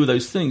one to do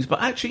those things."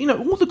 But actually,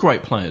 all the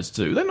great players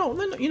do. They're not.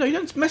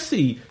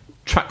 Messi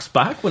tracks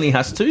back when he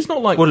has to. It's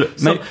not like...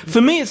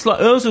 for me, it's like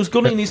Ozil's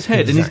got it in his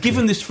head, and he's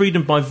given this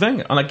freedom by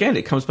Wenger. And again,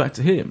 it comes back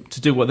to him to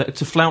do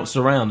to flounce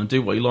around and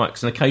do what he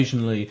likes. And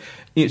occasionally,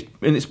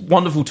 it's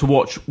wonderful to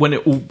watch when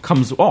it all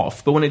comes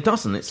off, but when it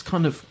doesn't, it's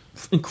kind of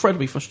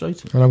incredibly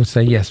frustrating. And I would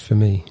say yes for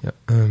me.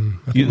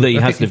 He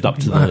has lived up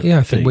to that.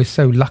 I think we're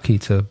so lucky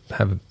to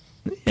have a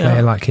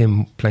player like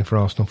him playing for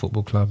Arsenal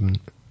Football Club, and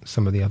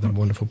some of the other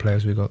wonderful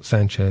players we've got,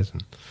 Sanchez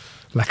and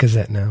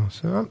Lacazette now.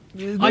 So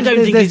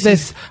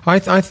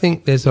I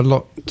think there's a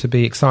lot to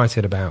be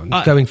excited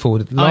about going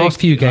forward. The last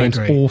few games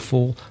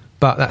awful,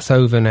 but that's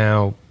over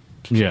now.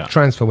 Yeah.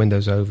 Transfer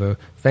window's over.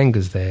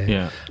 Wenger's there.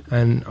 Yeah.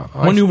 And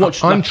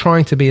I'm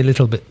trying to be a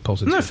little bit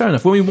positive. No, fair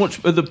enough. When we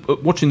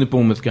watching the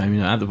Bournemouth game,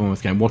 at the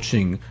Bournemouth game,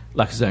 watching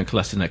Lacazette and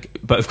Kolasinac,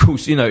 but of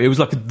course, it was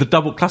like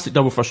the classic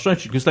double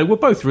frustration, because they were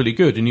both really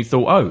good, and you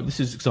thought, oh, this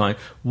is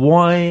exciting.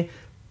 Why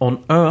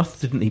on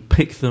earth didn't he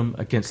pick them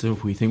against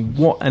Liverpool? You think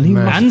what? And he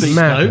must be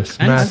madness.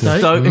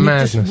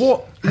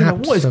 What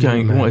is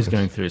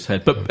going through his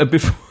head? But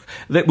before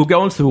we'll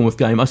go on to the Bournemouth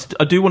game,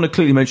 I do want to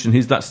clearly mention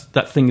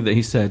that thing that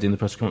he said in the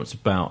press conference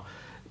about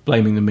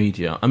blaming the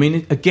media. I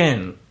mean,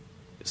 again,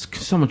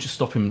 can someone just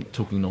stop him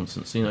talking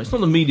nonsense? It's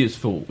not the media's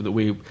fault that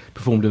we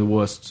performed in the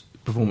worst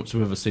performance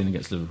we've ever seen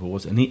against Liverpool,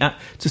 was it? And he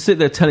to sit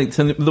there telling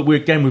that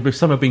we're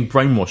somehow being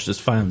brainwashed as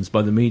fans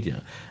by the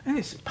media, and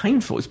it's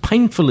painful. It's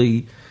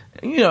painfully.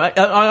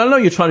 I know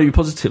you're trying to be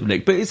positive,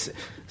 Nick, but it's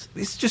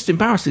just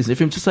embarrassing, isn't it,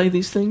 for him to say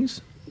these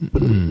things?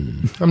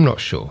 I'm not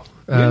sure.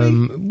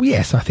 Really?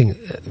 Yes, I think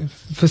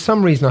for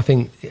some reason I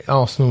think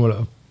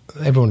Arsenal.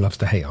 Everyone loves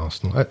to hate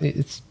Arsenal.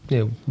 It's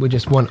we're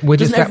just one.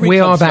 We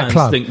are that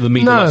club. Think the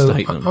media loves to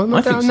hate them?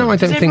 I don't think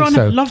so.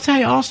 Everyone love to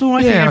hate Arsenal.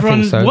 I think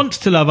everyone wants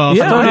to love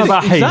Arsenal. I don't know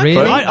about hate. Exactly.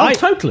 Really?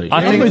 Totally.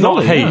 I think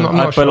not hate,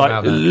 but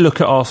like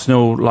look at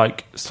Arsenal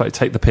like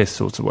take the piss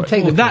sort of way.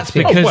 That's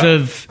because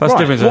of that's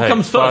different. What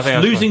comes first?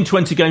 Losing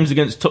 20 games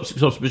against top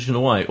 6 opposition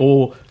away,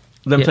 or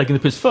them taking the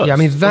piss first? Yeah, I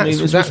mean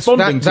that's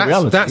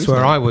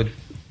where I would.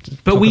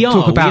 But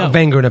talk about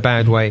Wenger in a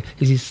bad way.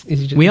 He's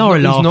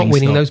not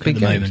winning those big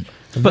games.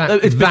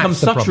 But it's become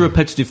such a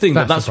repetitive thing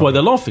that's why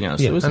they're laughing at us.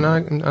 Yeah,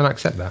 and I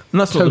accept that.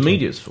 And that's not the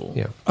media's fault.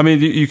 Yeah. I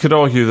mean, you could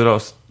argue the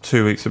last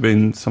 2 weeks have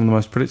been some of the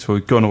most predictable.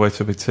 We've gone away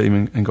to a big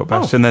team and got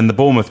bashed. And then the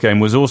Bournemouth game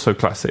was also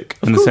classic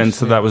in the sense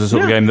that was the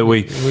sort of game that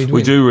we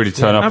do really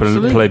turn up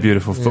and play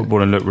beautiful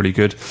football and look really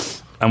good.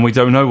 And we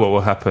don't know what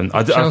will happen.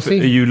 Are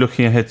you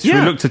looking ahead? Should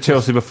we look to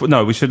Chelsea before?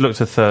 No, we should look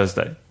to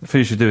Thursday. I think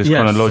you should do this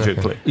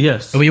chronologically. Okay.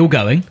 Yes. Are we all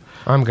going?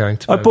 I'm going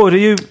to. Boyd, are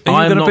you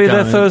going to be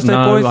there Thursday,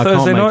 Boyd?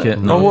 Thursday night?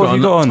 No, what have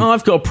you got on?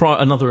 I've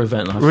got another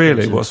event.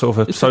 Really? What sort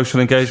of a social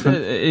engagement?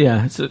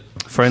 It's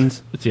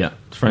friends.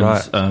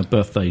 Friends. Right.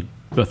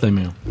 Birthday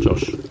meal.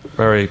 Josh.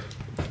 Very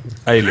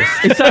A-list.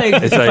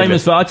 It's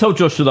famous. I told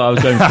Josh that I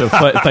was going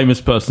to a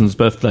famous person's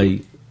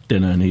birthday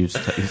dinner, and he's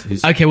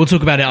okay. We'll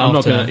talk about it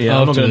after.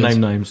 I'm not going to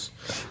name names.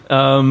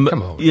 Come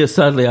on. Yeah,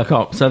 sadly I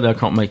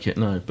can't make it.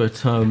 No, but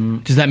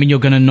does that mean you're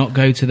going to not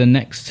go to the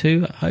next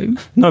two at home?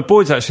 No,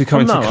 Boyd's actually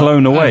coming to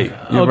Cologne away.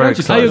 You're going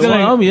to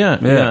Cologne.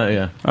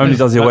 Yeah. Only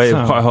does the away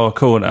quite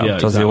hardcore now.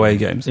 Does the away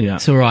games. Yeah,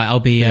 it's all right. I'll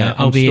be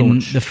in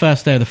the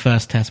first day of the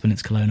first test when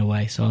it's Cologne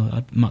away. So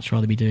I'd much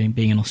rather be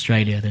being in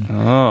Australia than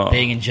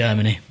being in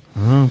Germany.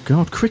 Oh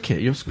God,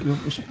 cricket! You're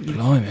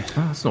blimey.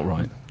 That's not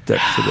right.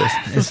 Depth to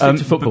this. To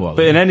football,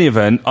 but in any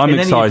event, I'm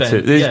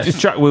excited. It's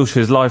Jack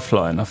Wilshere's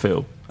lifeline, I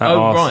feel, at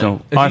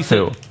Arsenal. Right. I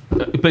feel.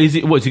 But is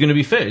he going to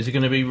be fit? Is he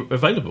going to be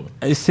available?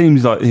 It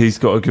seems like he's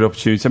got a good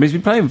opportunity. I mean,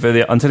 he's been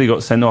playing until he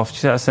got sent off. Did you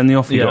see that sending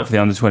off he got for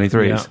the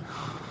under-23s?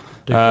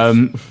 I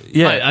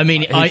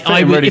mean,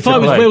 if I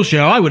was Wilshere,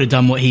 I would have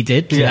done what he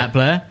did to that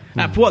player.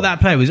 What that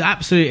player was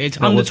absolutely...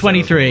 It's under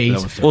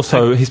 23s.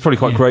 Also, he's probably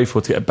quite grateful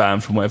to get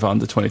banned from whatever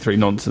under 23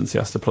 nonsense he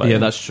has to play. Yeah,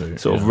 that's true.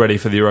 Sort of ready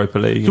for the Europa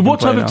League. So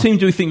what type of team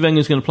do we think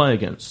Wenger's going to play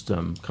against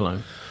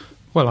Cologne?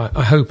 Well,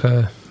 I hope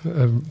a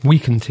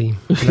weakened team.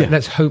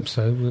 Let's hope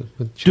so.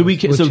 With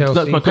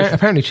Chelsea.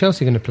 Apparently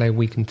Chelsea are going to play a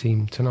weakened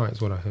team tonight,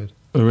 is what I heard.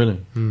 Oh,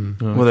 really?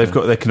 Well,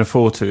 they can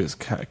afford to. It's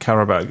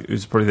Karabakh,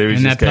 who's probably their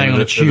easiest game. And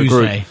they're playing on a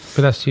Tuesday.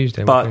 But that's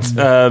Tuesday. But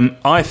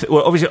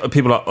obviously,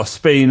 people like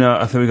Ospina,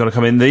 I think we've got to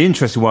come in. The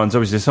interesting ones,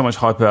 obviously, there's so much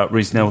hype about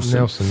Reece Nelson.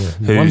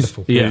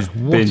 Wonderful. Who's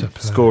been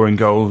scoring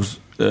goals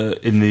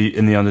in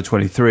the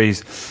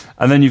under-23s.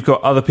 And then you've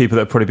got other people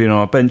that have probably been on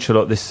our bench a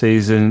lot this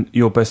season.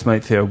 Your best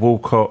mate, Theo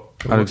Walcott,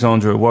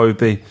 Alexandra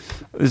Iwobi.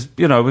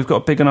 We've got a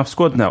big enough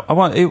squad now.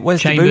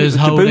 Where's Chambers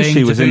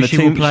Debussy was in the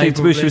team.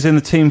 Debussy was in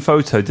the team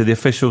photo. Did the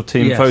official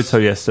team photo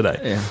yesterday?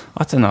 Yeah.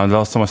 I don't know.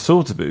 Last time I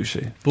saw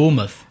Debussy,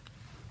 Bournemouth.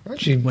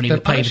 Actually, when he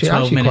played for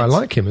 12 minutes. Quite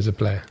like him as a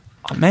player.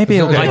 Maybe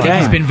he'll get a game.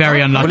 He's been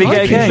very unlucky. Will he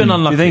get a game? Do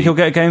you think he'll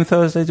get a game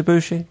Thursday,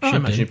 Debussy? I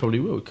imagine he probably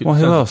will. Well,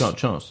 who else? Got a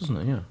chance, doesn't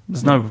it? Yeah.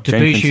 There's no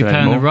Debussy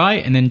playing on the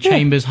right, and then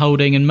Chambers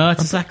holding and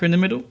Mertesacker in the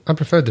middle. I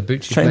prefer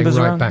Debussy playing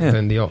right back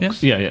than the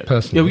Ox. Yeah.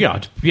 Personally.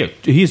 Yeah.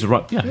 He's a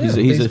right. Yeah.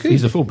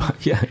 He's a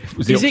fullback. Yeah.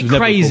 Is it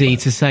crazy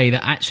to say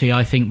that actually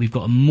I think we've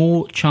got a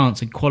more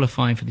chance of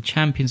qualifying for the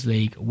Champions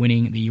League,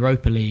 winning the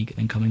Europa League,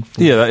 than coming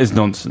forward? Yeah, that is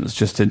nonsense.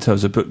 Just in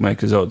terms of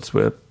bookmakers' odds,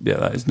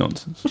 that is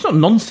nonsense. It's not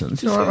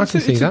nonsense. I can see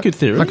that. It's a good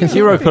theory.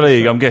 Europa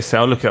League, I'm guessing.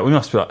 I'll look at. We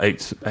must be like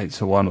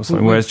 8-1 or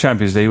something. Whereas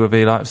Champions League would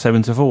be like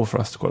 7-4 for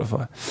us to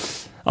qualify.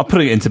 I'm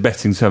putting it into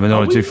betting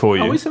terminology for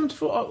you. Are we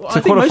 7-4?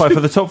 To qualify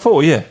for the top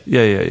 4, yeah.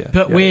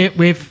 But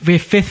we're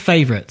fifth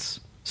favourites.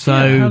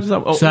 So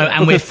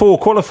we're 4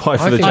 qualify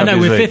for the Champions League. I know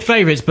we're fifth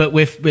favourites, but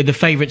we're the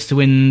favourites to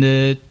win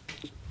the.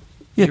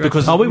 Yeah,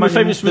 because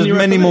there's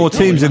many more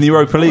teams in the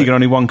Europa League and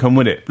only one can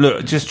win it.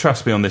 Look, just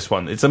trust me on this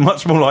one. It's a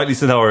much more likely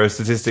scenario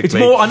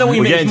statistically. I know what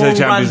you mean.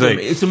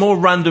 It's a more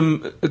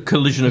random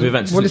collision of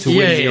events. Well, it's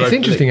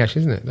interesting,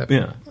 actually, isn't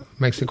it?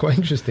 Makes it quite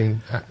interesting.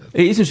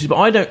 It is interesting,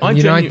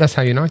 but that's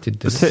how United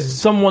did it.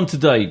 Someone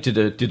today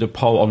did a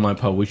poll, online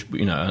poll, which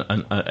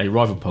a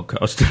rival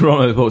podcast did an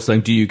online poll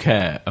saying, "Do you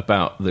care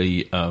about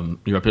the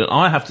European?"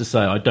 I have to say,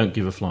 I don't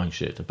give a flying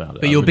shit about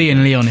it. But you'll be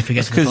in Lyon if it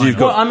gets because you've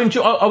got.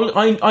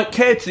 I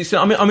care to see.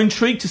 I'm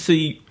intrigued to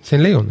see. It's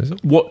in Lyon, is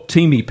it? What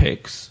team he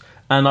picks.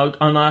 And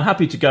I'm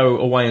happy to go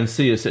away and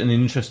see us in an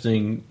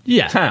interesting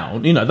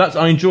town.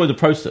 I enjoy the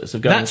process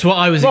of going. That's what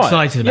I was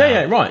excited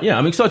about.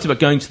 I'm excited about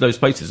going to those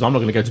places. I'm not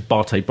going to go to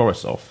Bate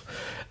Borisov.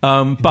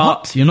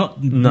 But you're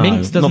not.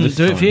 Minx doesn't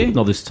do it for you.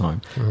 Not this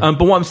time.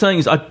 But what I'm saying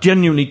is, I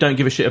genuinely don't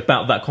give a shit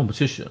about that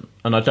competition,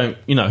 and I don't.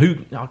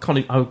 I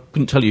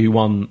couldn't tell you who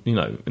won.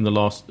 In the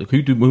last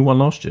who won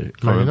last year?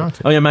 Man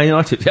United. Oh yeah, Man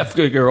United. Yeah,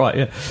 you're right.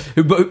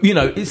 Yeah, but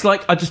it's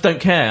like I just don't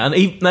care, and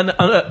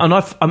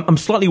I'm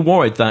slightly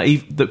worried that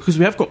because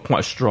we have got quite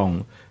a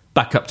strong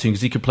backup team,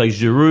 because he could play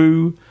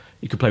Giroud.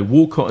 You could play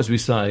Walcott, as we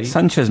say.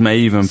 Sanchez may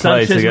even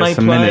play to get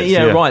some minutes.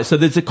 Yeah, right. So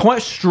there's a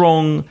quite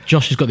strong...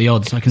 Josh has got the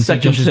odds. I can say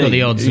Josh has got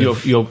the odds.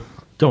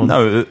 Go on.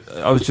 No,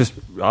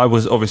 I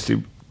was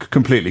obviously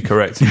completely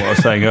correct in what I was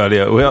saying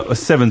earlier. We're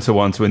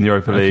 7-1 to win the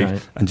Europa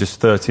League and just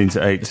 13-8 to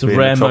be in the top 4. It's a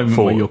rare moment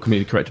where you're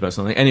completely correct about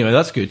something. Anyway,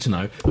 that's good to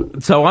know.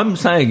 So what I'm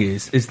saying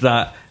is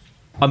that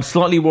I'm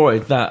slightly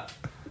worried that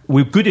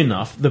we're good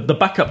enough, the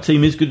backup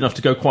team is good enough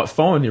to go quite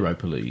far in the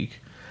Europa League.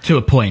 To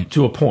a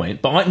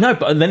point. But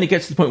then it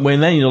gets to the point where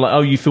then you're like,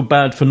 oh, you feel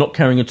bad for not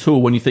caring at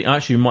all when you think,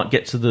 actually, you might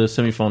get to the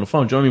semi-final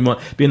final. Do you know what I mean?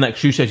 You might be in that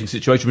excruciating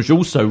situation, which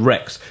also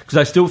wrecks, because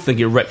I still think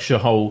it wrecks your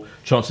whole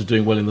chance of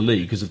doing well in the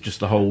league because of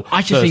just the whole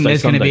I just think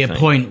there's going to be a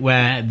point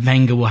where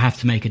Wenger will have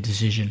to make a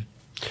decision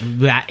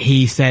that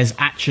he says,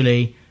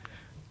 actually,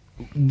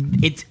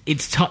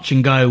 it's touch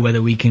and go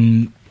whether we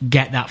can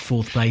get that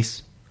fourth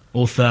place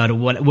or third or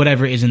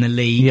whatever it is in the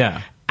league.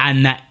 Yeah.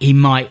 And that he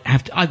might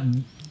have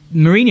to...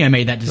 Mourinho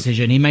made that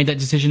decision. He made that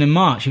decision in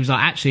March. He was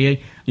like,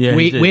 actually,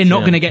 we're not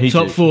going to get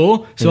top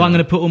four, so I'm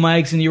going to put all my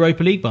eggs in the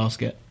Europa League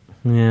basket.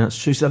 Yeah,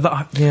 that's true. So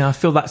I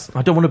feel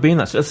I don't want to be in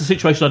that. That's the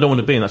situation I don't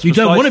want to be in. You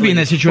don't want to be in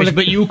that situation,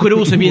 but you could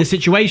also be in a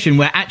situation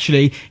where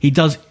actually he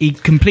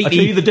completely... I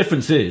tell you the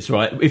difference is,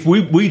 right, if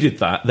we did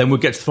that, then we'd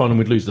get to the final and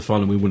we'd lose the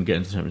final and we wouldn't get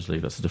into the Champions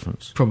League. That's the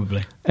difference.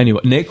 Probably. Anyway,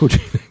 Nick, what do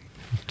you think?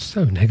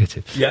 So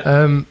negative.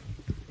 Yeah.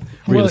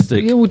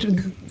 Realistic.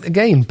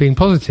 Again, being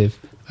positive...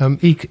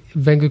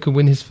 Wenger could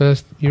win his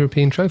first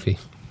European trophy.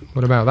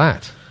 What about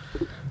that?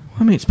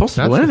 I mean, it's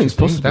possible. Anything's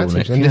possible. And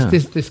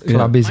this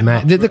club is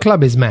mad. The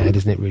club is mad,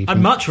 isn't it, really? I'd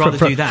much rather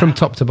do that. From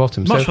top to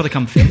bottom. Much rather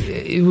come fifth.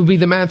 It would be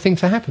the mad thing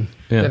to happen.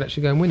 Yeah. They'd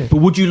actually go and win it.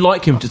 But would you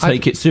like him to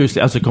take it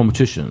seriously as a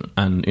competition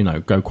and,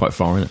 go quite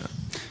far in it?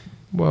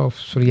 Well,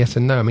 sort of yes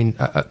and no. I mean,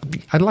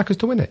 I'd like us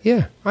to win it.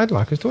 Yeah, I'd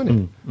like us to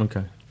win it.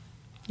 Okay.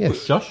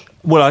 Yes. Josh?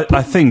 Well,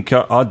 I think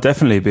I'd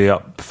definitely be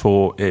up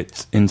for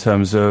it in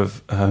terms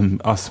of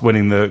us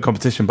winning the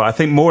competition. But I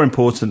think more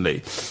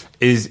importantly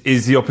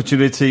is the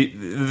opportunity.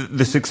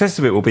 The success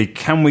of it will be,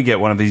 can we get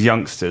one of these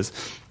youngsters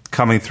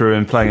coming through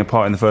and playing a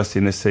part in the first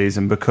team this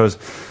season? Because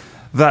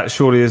that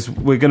surely is,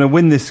 we're going to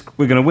win this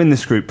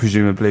group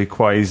presumably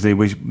quite easily.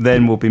 We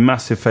then will be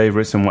massive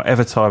favourites, and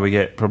whatever tie we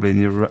get, probably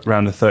in the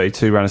round of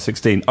 32, round of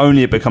 16,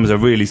 only it becomes a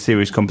really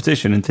serious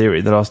competition in theory,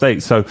 the last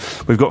 8. So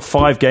we've got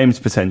 5 games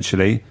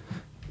potentially.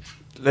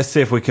 Let's see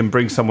if we can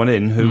bring someone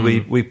in who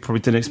we probably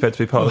didn't expect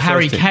to be part of the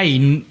Harry first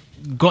team.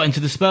 Kane got into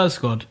the Spurs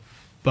squad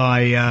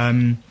by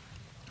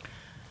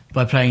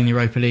playing in the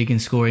Europa League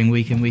and scoring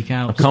week in, week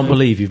out. I can't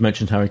believe you've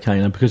mentioned Harry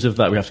Kane, and because of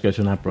that we have to go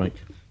to an ad break.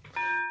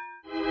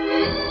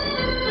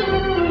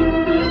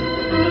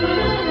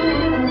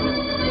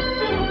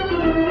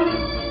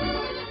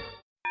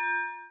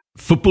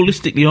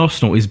 Footballistically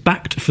Arsenal is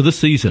backed for the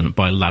season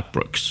by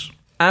Ladbrokes.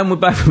 And we're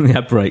back from the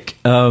ad break.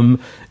 What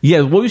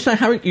were you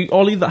saying,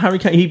 Ollie? That Harry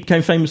Kane, he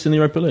became famous in the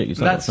Europa League.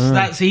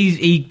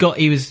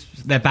 He was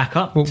their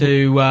backup to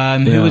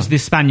who was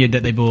this Spaniard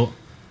that they bought.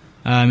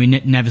 He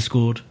never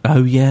scored.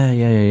 Oh yeah.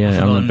 I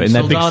remember. In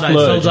their big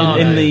splurge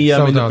in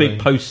the big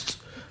post.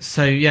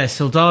 So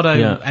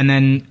Soldado, and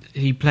then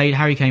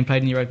Harry Kane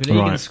played in the Europa League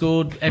and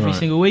scored every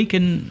single week,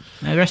 and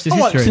the rest is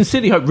history.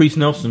 Sincerely hope Reece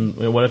Nelson,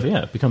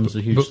 becomes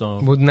a huge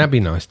star. Wouldn't that be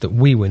nice that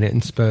we win it,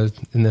 and Spurs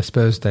in their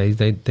Spurs days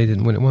they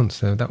didn't win it once,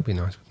 so that would be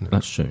nice, wouldn't it?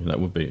 That's true.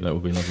 That would be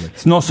lovely.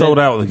 It's not sold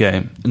out the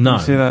game. No, you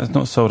see that? It's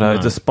not sold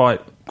out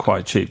despite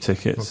quite cheap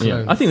tickets.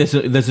 Yeah. I think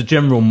there's a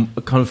general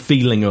kind of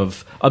feeling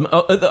of. I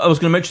was going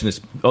to mention this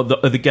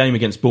the game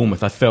against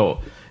Bournemouth. I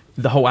felt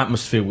the whole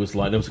atmosphere was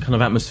like, there was a kind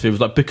of atmosphere,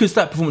 because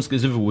that performance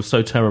against Liverpool was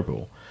so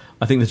terrible.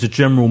 I think there's a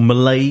general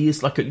malaise,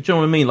 do you know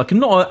what I mean? Like,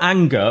 not an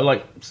anger,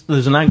 like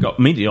there's an anger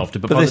immediately after.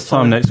 But this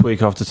time next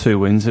week, after 2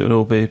 wins, it would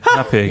all be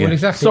happy again. Well,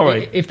 exactly.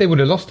 Sorry, if they would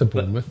have lost to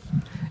Bournemouth.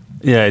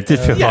 Yeah, it did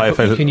feel like.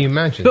 Can you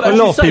imagine? But a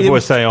lot of people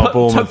were saying,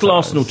 Bournemouth. Total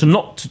Arsenal to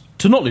not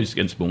lose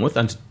against Bournemouth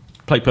and to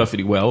play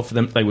perfectly well. For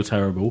them, they were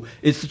terrible.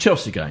 It's the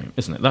Chelsea game,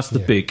 isn't it? That's the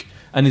big.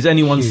 And is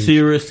anyone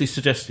seriously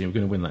suggesting we're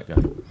going to win that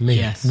game?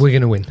 Yes, we're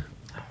going to win.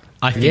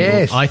 I think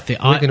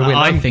we're going to win.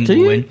 I think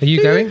we'll win. Are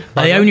you going?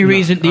 The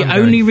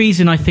only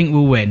reason I think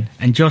we'll win,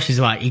 and Josh is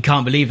like, he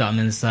can't believe that I'm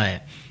going to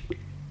say it.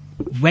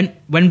 When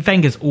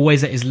Wenger's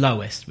always at his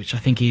lowest, which I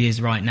think he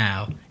is right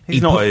now,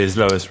 he's not at his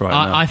lowest right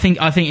now. I think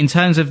in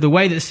terms of the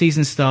way that the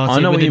season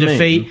started with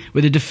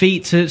the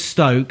defeat to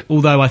Stoke,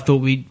 although I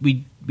thought we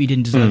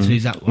didn't deserve to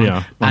lose that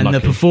one, and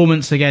the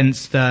performance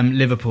against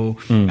Liverpool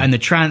and the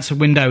transfer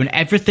window and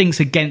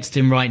everything's against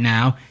him right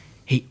now.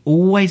 He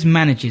always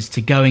manages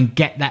to go and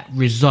get that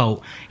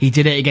result. He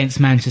did it against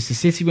Manchester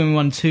City when we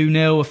won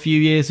 2-0 a few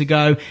years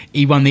ago.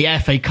 He won the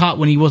FA Cup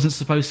when he wasn't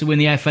supposed to win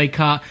the FA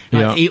Cup.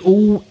 He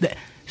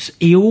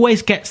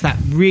always gets that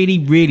really,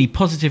 really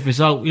positive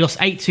result. We lost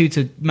 8-2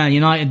 to Man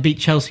United, beat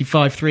Chelsea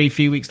 5-3 a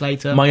few weeks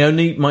later. My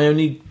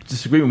only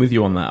disagreement with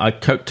you on that, I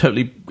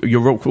totally,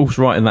 you're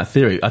also right in that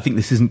theory. I think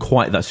this isn't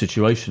quite that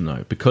situation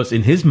though, because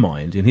in his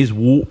mind, in his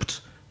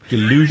warped,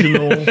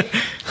 delusional,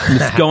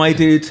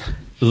 misguided,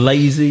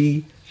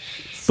 lazy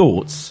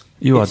thoughts,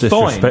 you are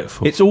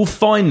disrespectful. Fine. It's all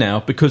fine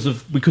now because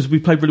we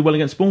played really well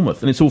against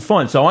Bournemouth, and it's all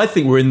fine. So I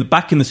think we're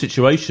back in the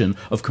situation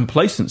of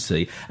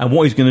complacency. And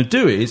what he's going to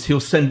do is he'll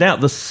send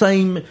out the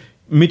same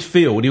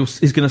midfield.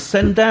 He's going to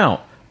send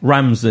out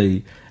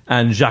Ramsey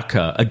and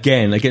Xhaka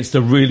again against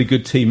a really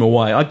good team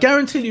away. I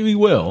guarantee you he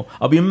will.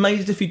 I'll be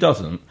amazed if he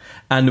doesn't,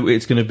 and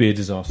it's going to be a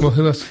disaster. Well,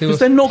 who else?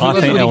 They're not. I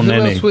think El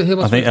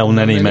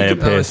Neni may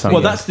appear.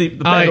 Well, that's the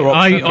better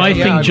option. I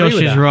think Josh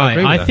is right.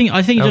 I think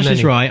Josh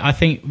is right. I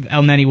think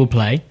El Neni will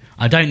play.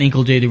 I don't think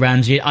he'll do the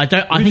Ramsey. I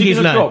think he's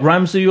drop,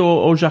 Ramsey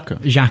or Xhaka?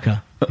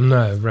 Xhaka.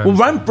 No, Ramsey. Well,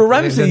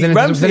 Ramsey, it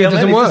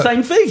doesn't work. It's the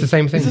same thing. It's the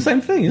same thing. It's the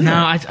same thing, isn't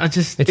it? I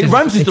just...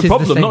 Ramsey's the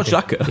problem, not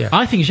Xhaka. Yeah.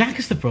 I think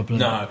Xhaka's the problem.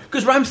 No,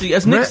 because Ramsey,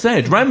 as Nick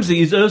said,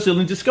 Ramsey is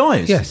Ozil in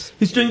disguise. Yes.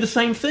 He's doing the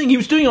same thing. He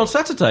was doing it on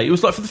Saturday. It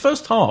was like for the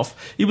first half,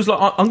 he was like,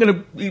 I'm going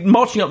to...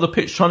 marching up the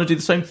pitch trying to do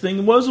the same thing,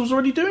 and Ozil's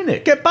already doing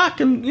it. Get back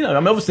and,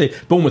 obviously,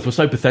 Bournemouth were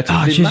so pathetic.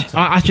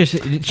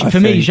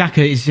 For me,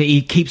 Xhaka is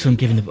he keeps on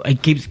giving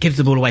gives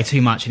the ball away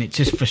too much, and it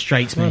just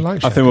frustrates me. I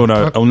think we'll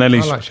know.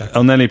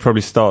 Elneny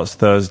probably starts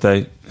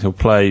Thursday. He'll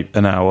play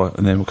an hour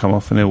and then we'll come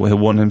off, and he'll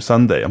want him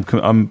Sunday.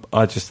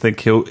 I just think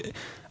he'll.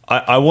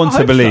 I want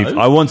to believe. So.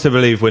 I want to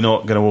believe we're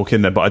not going to walk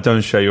in there, but I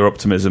don't share your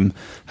optimism.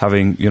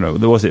 Having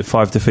there was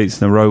 5 defeats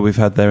in a row we've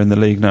had there in the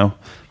league now.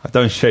 I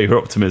don't share your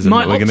optimism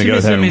that we're going to go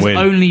there and win. My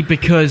optimism is only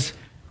because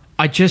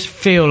I just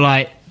feel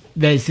like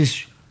there's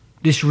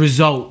this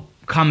result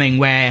coming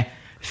where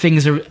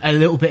things are a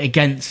little bit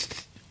against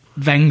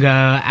Wenger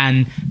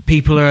and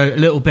people are a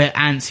little bit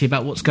antsy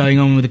about what's going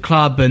on with the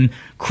club and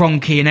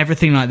Kroenke and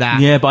everything like that.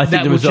 Yeah, but I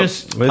think the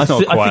result. I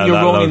think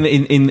you're wrong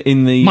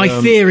in the. My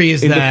theory is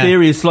the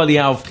theory is slightly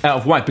out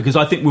of whack, because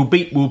I think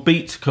we'll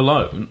beat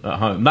Cologne at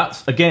home.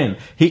 That's again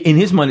in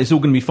his mind it's all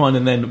going to be fine,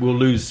 and then we'll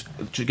lose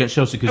against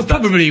Chelsea because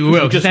probably we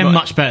will, because they're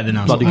much better than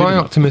us. My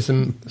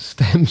optimism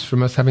stems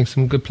from us having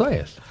some good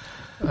players.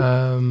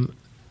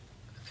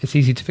 It's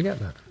easy to forget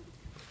that.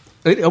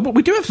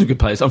 We do have some good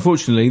players.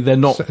 Unfortunately, they're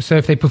not. So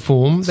if they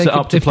perform, they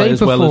could play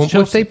as well as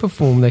Chelsea. If they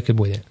perform, they could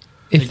win it.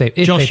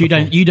 Josh, you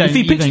don't. If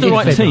he picks the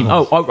right team,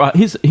 right.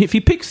 If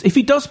he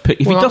drops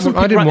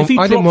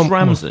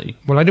Ramsey.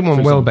 Well, I didn't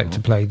want Welbeck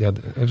to play the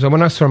other. So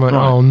when I saw him, I went,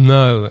 "Oh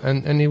no!"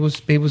 And he was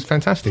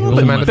fantastic.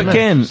 But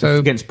again,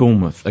 against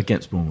Bournemouth.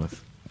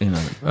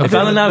 If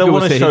Alan Algo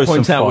was here, he'd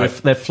point out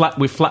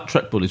with flat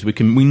track bullies,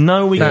 we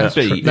know we can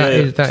beat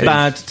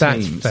bad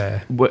teams. That's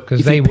fair,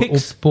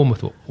 because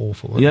Bournemouth were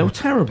awful. Yeah,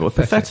 terrible,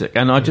 pathetic.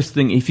 And I just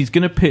think if he's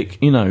going to pick,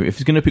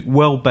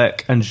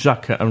 Welbeck and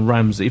Xhaka and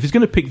Ramsey, if he's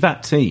going to pick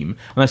that team,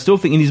 and I still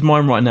think in his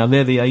mind right now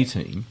they're the A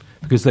team,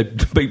 because they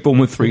beat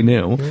Bournemouth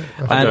 3-0,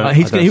 and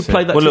he'll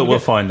play that. Well, look, we'll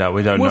find out.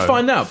 We'll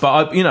find out.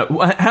 But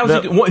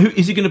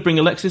is he going to bring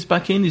Alexis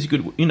back in? Is he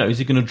good? Is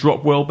he going to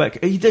drop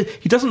Welbeck? He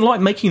doesn't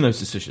like making those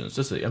decisions,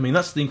 does he? I mean,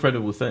 that's the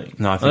incredible thing.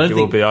 No, I think it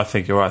will be. I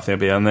think you're right. I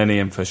think it'll be Elneny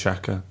in for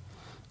Xhaka,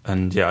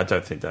 and I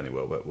don't think Danny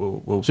Welbeck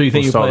will. So you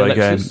think he'll play start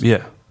that game?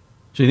 Yeah.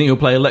 So you think he'll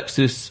play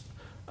Alexis,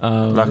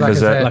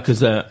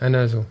 Lacazette, and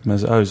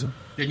Ozil?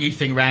 Then you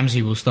think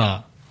Ramsey will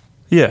start?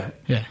 Yeah.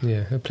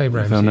 He'll play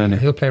Ramsey.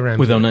 He'll play Ramsey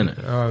with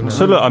Elneny. Oh, no.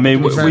 So look, I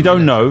mean, we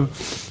don't know,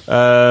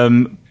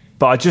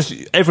 but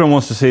everyone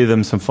wants to see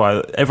them some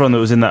fire. Everyone that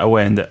was in that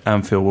away end at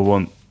Anfield will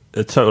want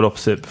a total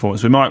opposite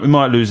performance. We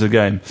might lose the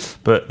game,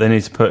 but they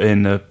need to put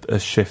in a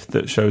shift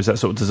that shows that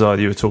sort of desire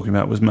that you were talking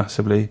about was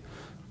massively.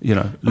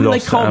 Lost.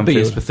 They can't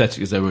be as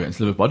pathetic as they were against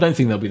Liverpool. I don't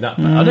think they'll be that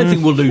bad. I don't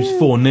think we'll lose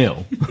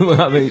 4-0.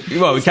 I mean,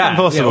 well, we can.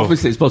 Impossible. Yeah,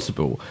 obviously, it's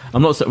possible.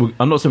 I'm not saying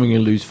we're going to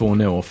lose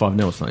 4-0 or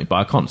 5-0 or something, but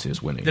I can't see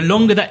us winning. The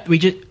longer that we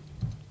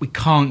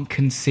can't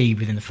concede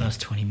within the first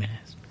 20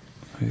 minutes.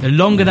 The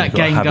longer that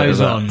game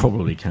goes on,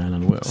 probably can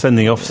and will.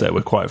 Sending offset,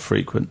 we're quite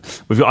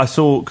frequent. I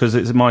saw, because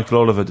it's Michael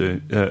Oliver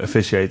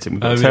officiating.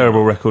 We've got a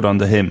terrible record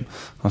under him.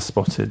 I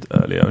spotted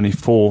earlier only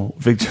 4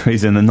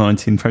 victories in the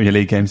 19 Premier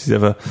League games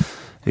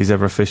he's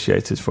ever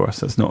officiated for us.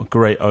 That's not a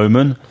great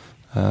omen,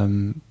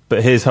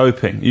 but here's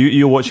hoping.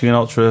 You're watching an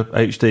Ultra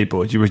HD,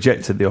 Boyd. You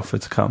rejected the offer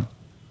to come.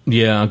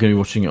 Yeah, I'm going to be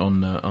watching it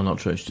on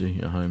Ultra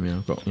HD at home. Yeah,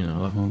 I've got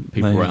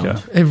people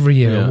around. Every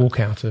year I walk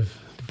out of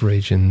the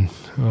bridge and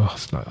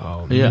it's like,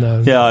 no.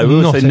 Yeah, I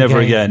will say never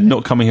again.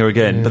 Not coming here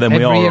again. Yeah. But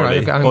then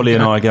Ollie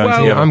and I are going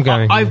together. I'm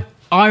going.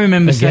 I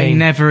remember saying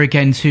never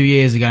again 2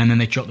 years ago, and then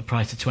they dropped the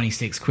price to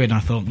 26 quid, and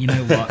I thought, you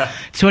know what,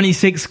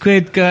 26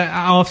 quid, go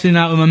afternoon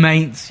out with my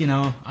mates,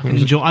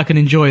 I can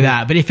enjoy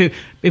that. But if it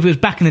was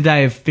back in the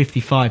day of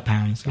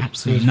 £55,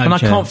 absolutely no chance. And I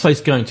can't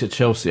face going to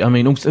Chelsea. I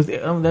mean, also,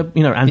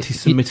 they're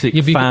anti-Semitic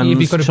fans.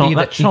 You've got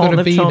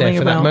to be there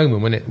for that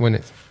moment when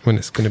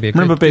it's going to be a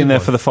remember being there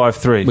for the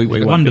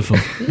 5-3. Wonderful.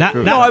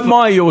 I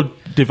admire your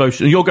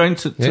devotion. You're going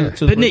to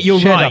but Nick,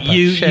 you're right.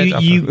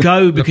 You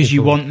go because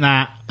you want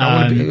that.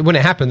 When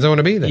it happens, I want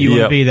to be there. You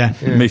want to be there.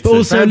 Yeah. But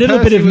also a little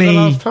bit of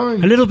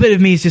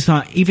me is just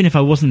like, even if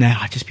I wasn't there,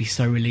 I'd just be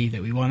so relieved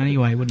that we won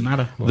anyway. It wouldn't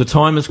matter. The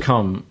time has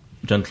come,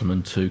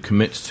 gentlemen, to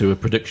commit to a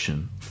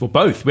prediction for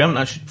both. We haven't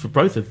actually for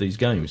both of these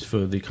games,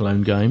 for the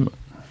Cologne game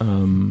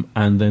and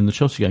then the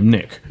Chelsea game.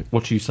 Nick,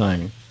 what are you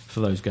saying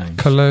for those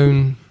games?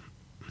 Cologne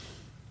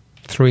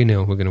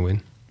 3-0, we're going to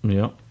win.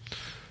 Yeah.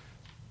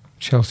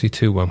 Chelsea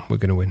 2-1, we're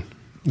going to win.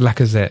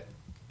 Lacazette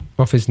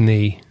off his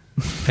knee,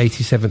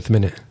 87th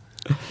minute.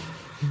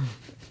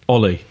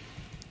 Ollie,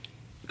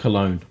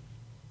 Cologne.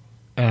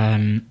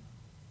 2-2.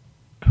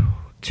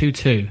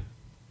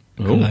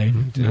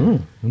 Cologne.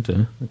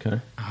 Okay.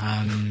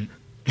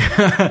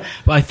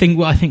 But I think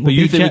but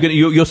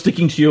you're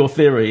sticking to your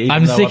theory.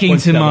 I'm sticking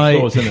to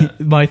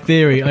my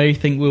theory. I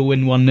think we'll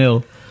win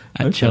 1-0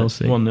 at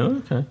Chelsea.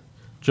 1-0. Okay.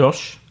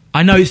 Josh.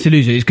 I know it's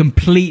delusional. It's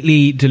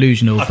completely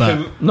delusional.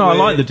 I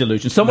like the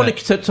delusion. Someone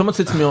said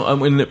to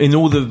me in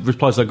all the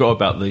replies I got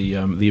about the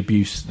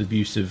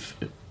abusive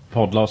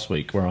pod last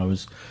week, where I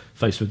was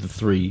faced with the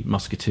three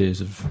musketeers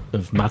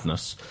of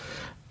madness,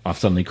 I've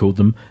suddenly called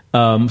them.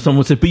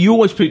 Someone said, "But you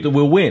always predict that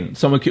we'll win."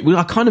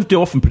 I kind of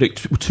do often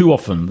predict too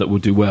often that we'll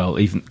do well,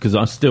 even because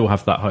I still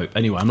have that hope.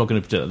 Anyway, I'm not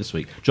going to predict that this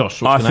week.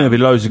 Josh, I think there'll be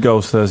loads of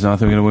goals Thursday. I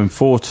think we're going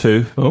to win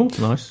 4-2. Oh,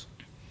 nice.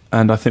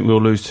 And I think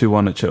we'll lose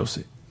 2-1 at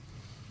Chelsea.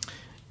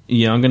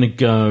 Yeah, I'm going to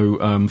go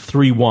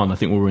 3-1. I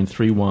think we'll win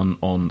 3-1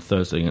 on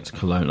Thursday against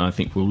Cologne. I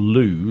think we'll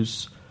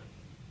lose...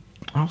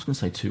 I was going to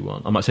say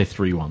 2-1. I might say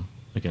 3-1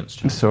 against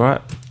Chelsea. It's all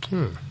right.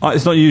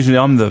 It's not usually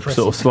I'm the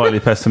sort of slightly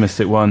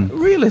pessimistic one.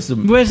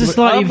 Realism. Where's the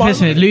slightly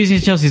pessimism? Losing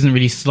to Chelsea isn't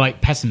really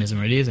slight pessimism,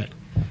 really, is it?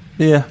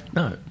 Yeah.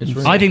 No, it's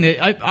really... I think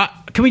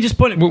that... can we just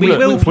point... We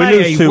lose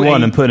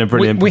 2-1 and put in a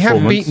brilliant performance. We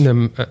have beaten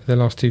them at the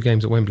last two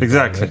games at Wembley.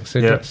 Exactly.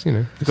 So that's,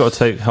 you've got to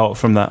take heart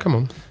from that. Come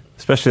on.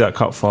 Especially that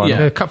cup final.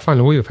 Yeah, the cup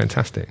final, we were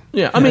fantastic.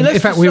 Yeah, I mean, in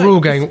fact, we were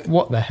all going,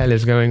 what the hell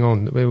is going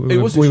on? We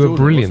were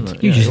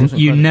brilliant.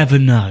 You never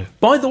know.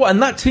 By the way,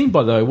 and that team,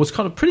 by the way, was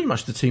kind of pretty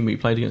much the team we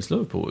played against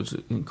Liverpool. It was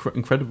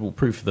incredible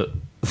proof that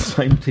the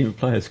same team of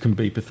players can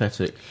be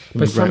pathetic.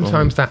 But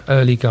sometimes that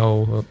early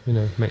goal,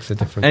 makes a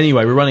difference.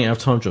 Anyway, we're running out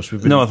of time, Josh.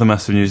 No other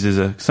massive news is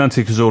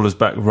Santi Cazorla's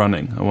back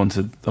running. I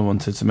wanted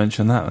to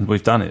mention that, and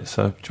we've done it,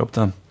 so job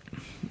done.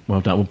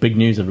 Well done. Well, big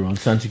news, everyone.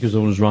 Santi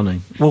Cazorla's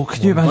running. Well,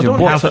 can you imagine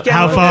how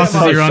fast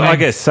is he running? I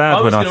get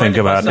sad when I think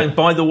about it.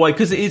 By the way,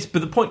 because it is.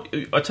 But the point,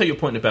 I take your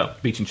point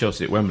about beating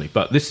Chelsea at Wembley,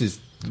 but it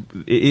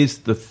is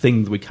the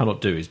thing that we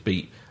cannot do is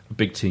beat a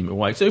big team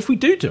away. So if we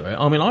do it,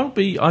 I mean,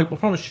 I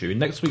promise you, in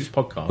next week's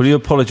podcast, will you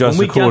apologise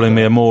for calling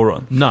me a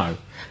moron? No.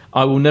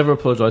 I will never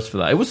apologise for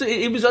that. It was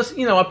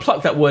I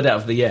plucked that word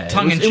out of the air.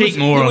 Tongue-in-cheek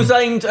moron. It was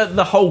aimed at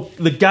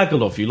the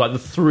gaggle of you, like the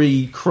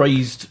three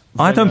crazy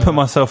I don't put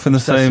myself in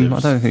the same. I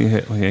don't think you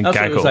hit gaggle. That's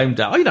what it was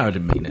aimed at. I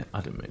didn't mean it.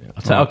 I'll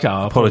say, okay,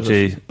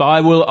 apology. But I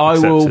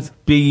will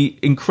be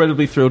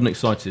incredibly thrilled and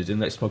excited in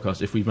the next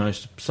podcast if we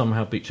manage to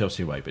somehow beat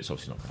Chelsea away, but it's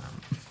obviously not going to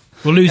happen.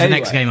 We'll lose the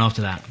next game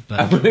after that.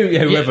 But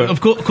whoever.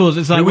 Of course,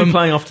 it's like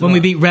when we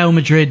beat Real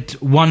Madrid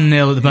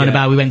 1-0 at the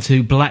Bernabeu, we went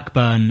to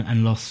Blackburn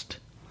and lost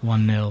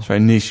 1-0. It's very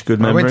niche, good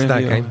memory. I went to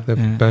that game, the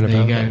Bernabeu.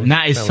 There you go. And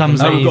that is some...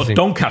 We've got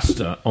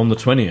Doncaster on the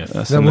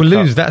 20th. We'll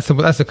lose. That's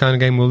the kind of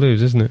game we'll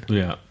lose, isn't it?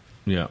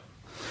 Yeah.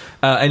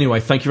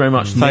 Anyway, thank you very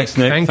much, Thanks,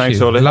 Nick. Thanks,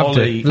 Ollie. Loved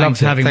it. Thanks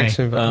for having me. Thanks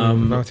for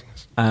inviting us.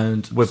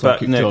 And we're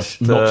back next.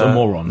 Josh, not a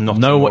moron.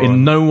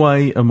 In no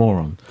way a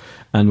moron.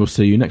 And we'll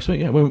see you next week.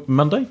 Yeah,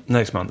 Monday?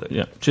 Next Monday.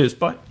 Yeah. Cheers.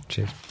 Bye.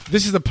 Cheers.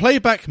 This is a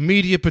Playback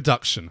Media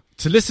production.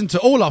 To listen to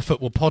all our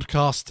football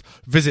podcasts,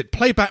 visit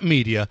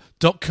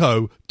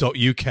playbackmedia.co.uk.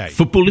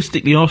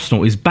 Footballistically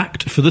Arsenal is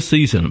backed for the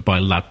season by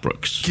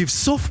Ladbrokes. Give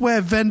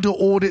software vendor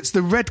audits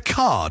the red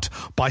card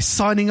by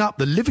signing up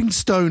the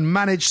Livingstone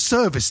Managed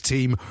Service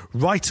Team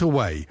right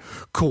away.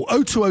 Call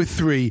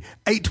 0203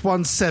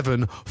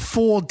 817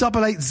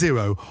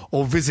 4880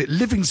 or visit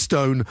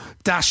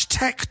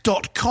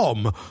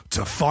livingstone-tech.com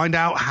to find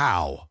out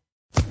how.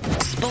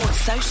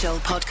 Sports Social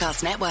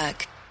Podcast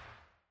Network.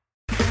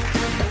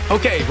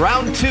 Okay,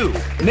 round two.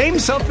 Name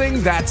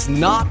something that's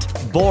not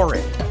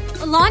boring.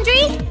 A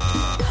laundry?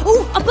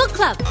 Ooh, a book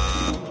club.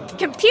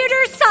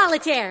 Computer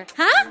solitaire,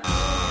 huh?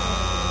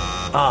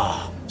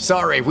 Ah,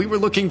 sorry, we were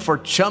looking for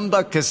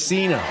Chumba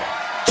Casino.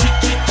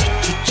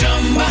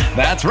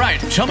 That's right,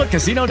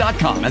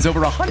 ChumbaCasino.com has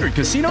over 100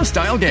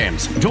 casino-style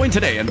games. Join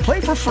today and play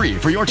for free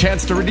for your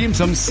chance to redeem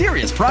some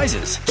serious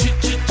prizes.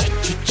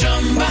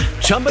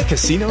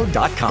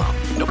 ChumbaCasino.com.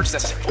 No purchase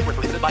necessary. Void where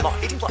prohibited by law.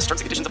 18+ terms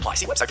and conditions apply.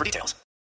 See website for details.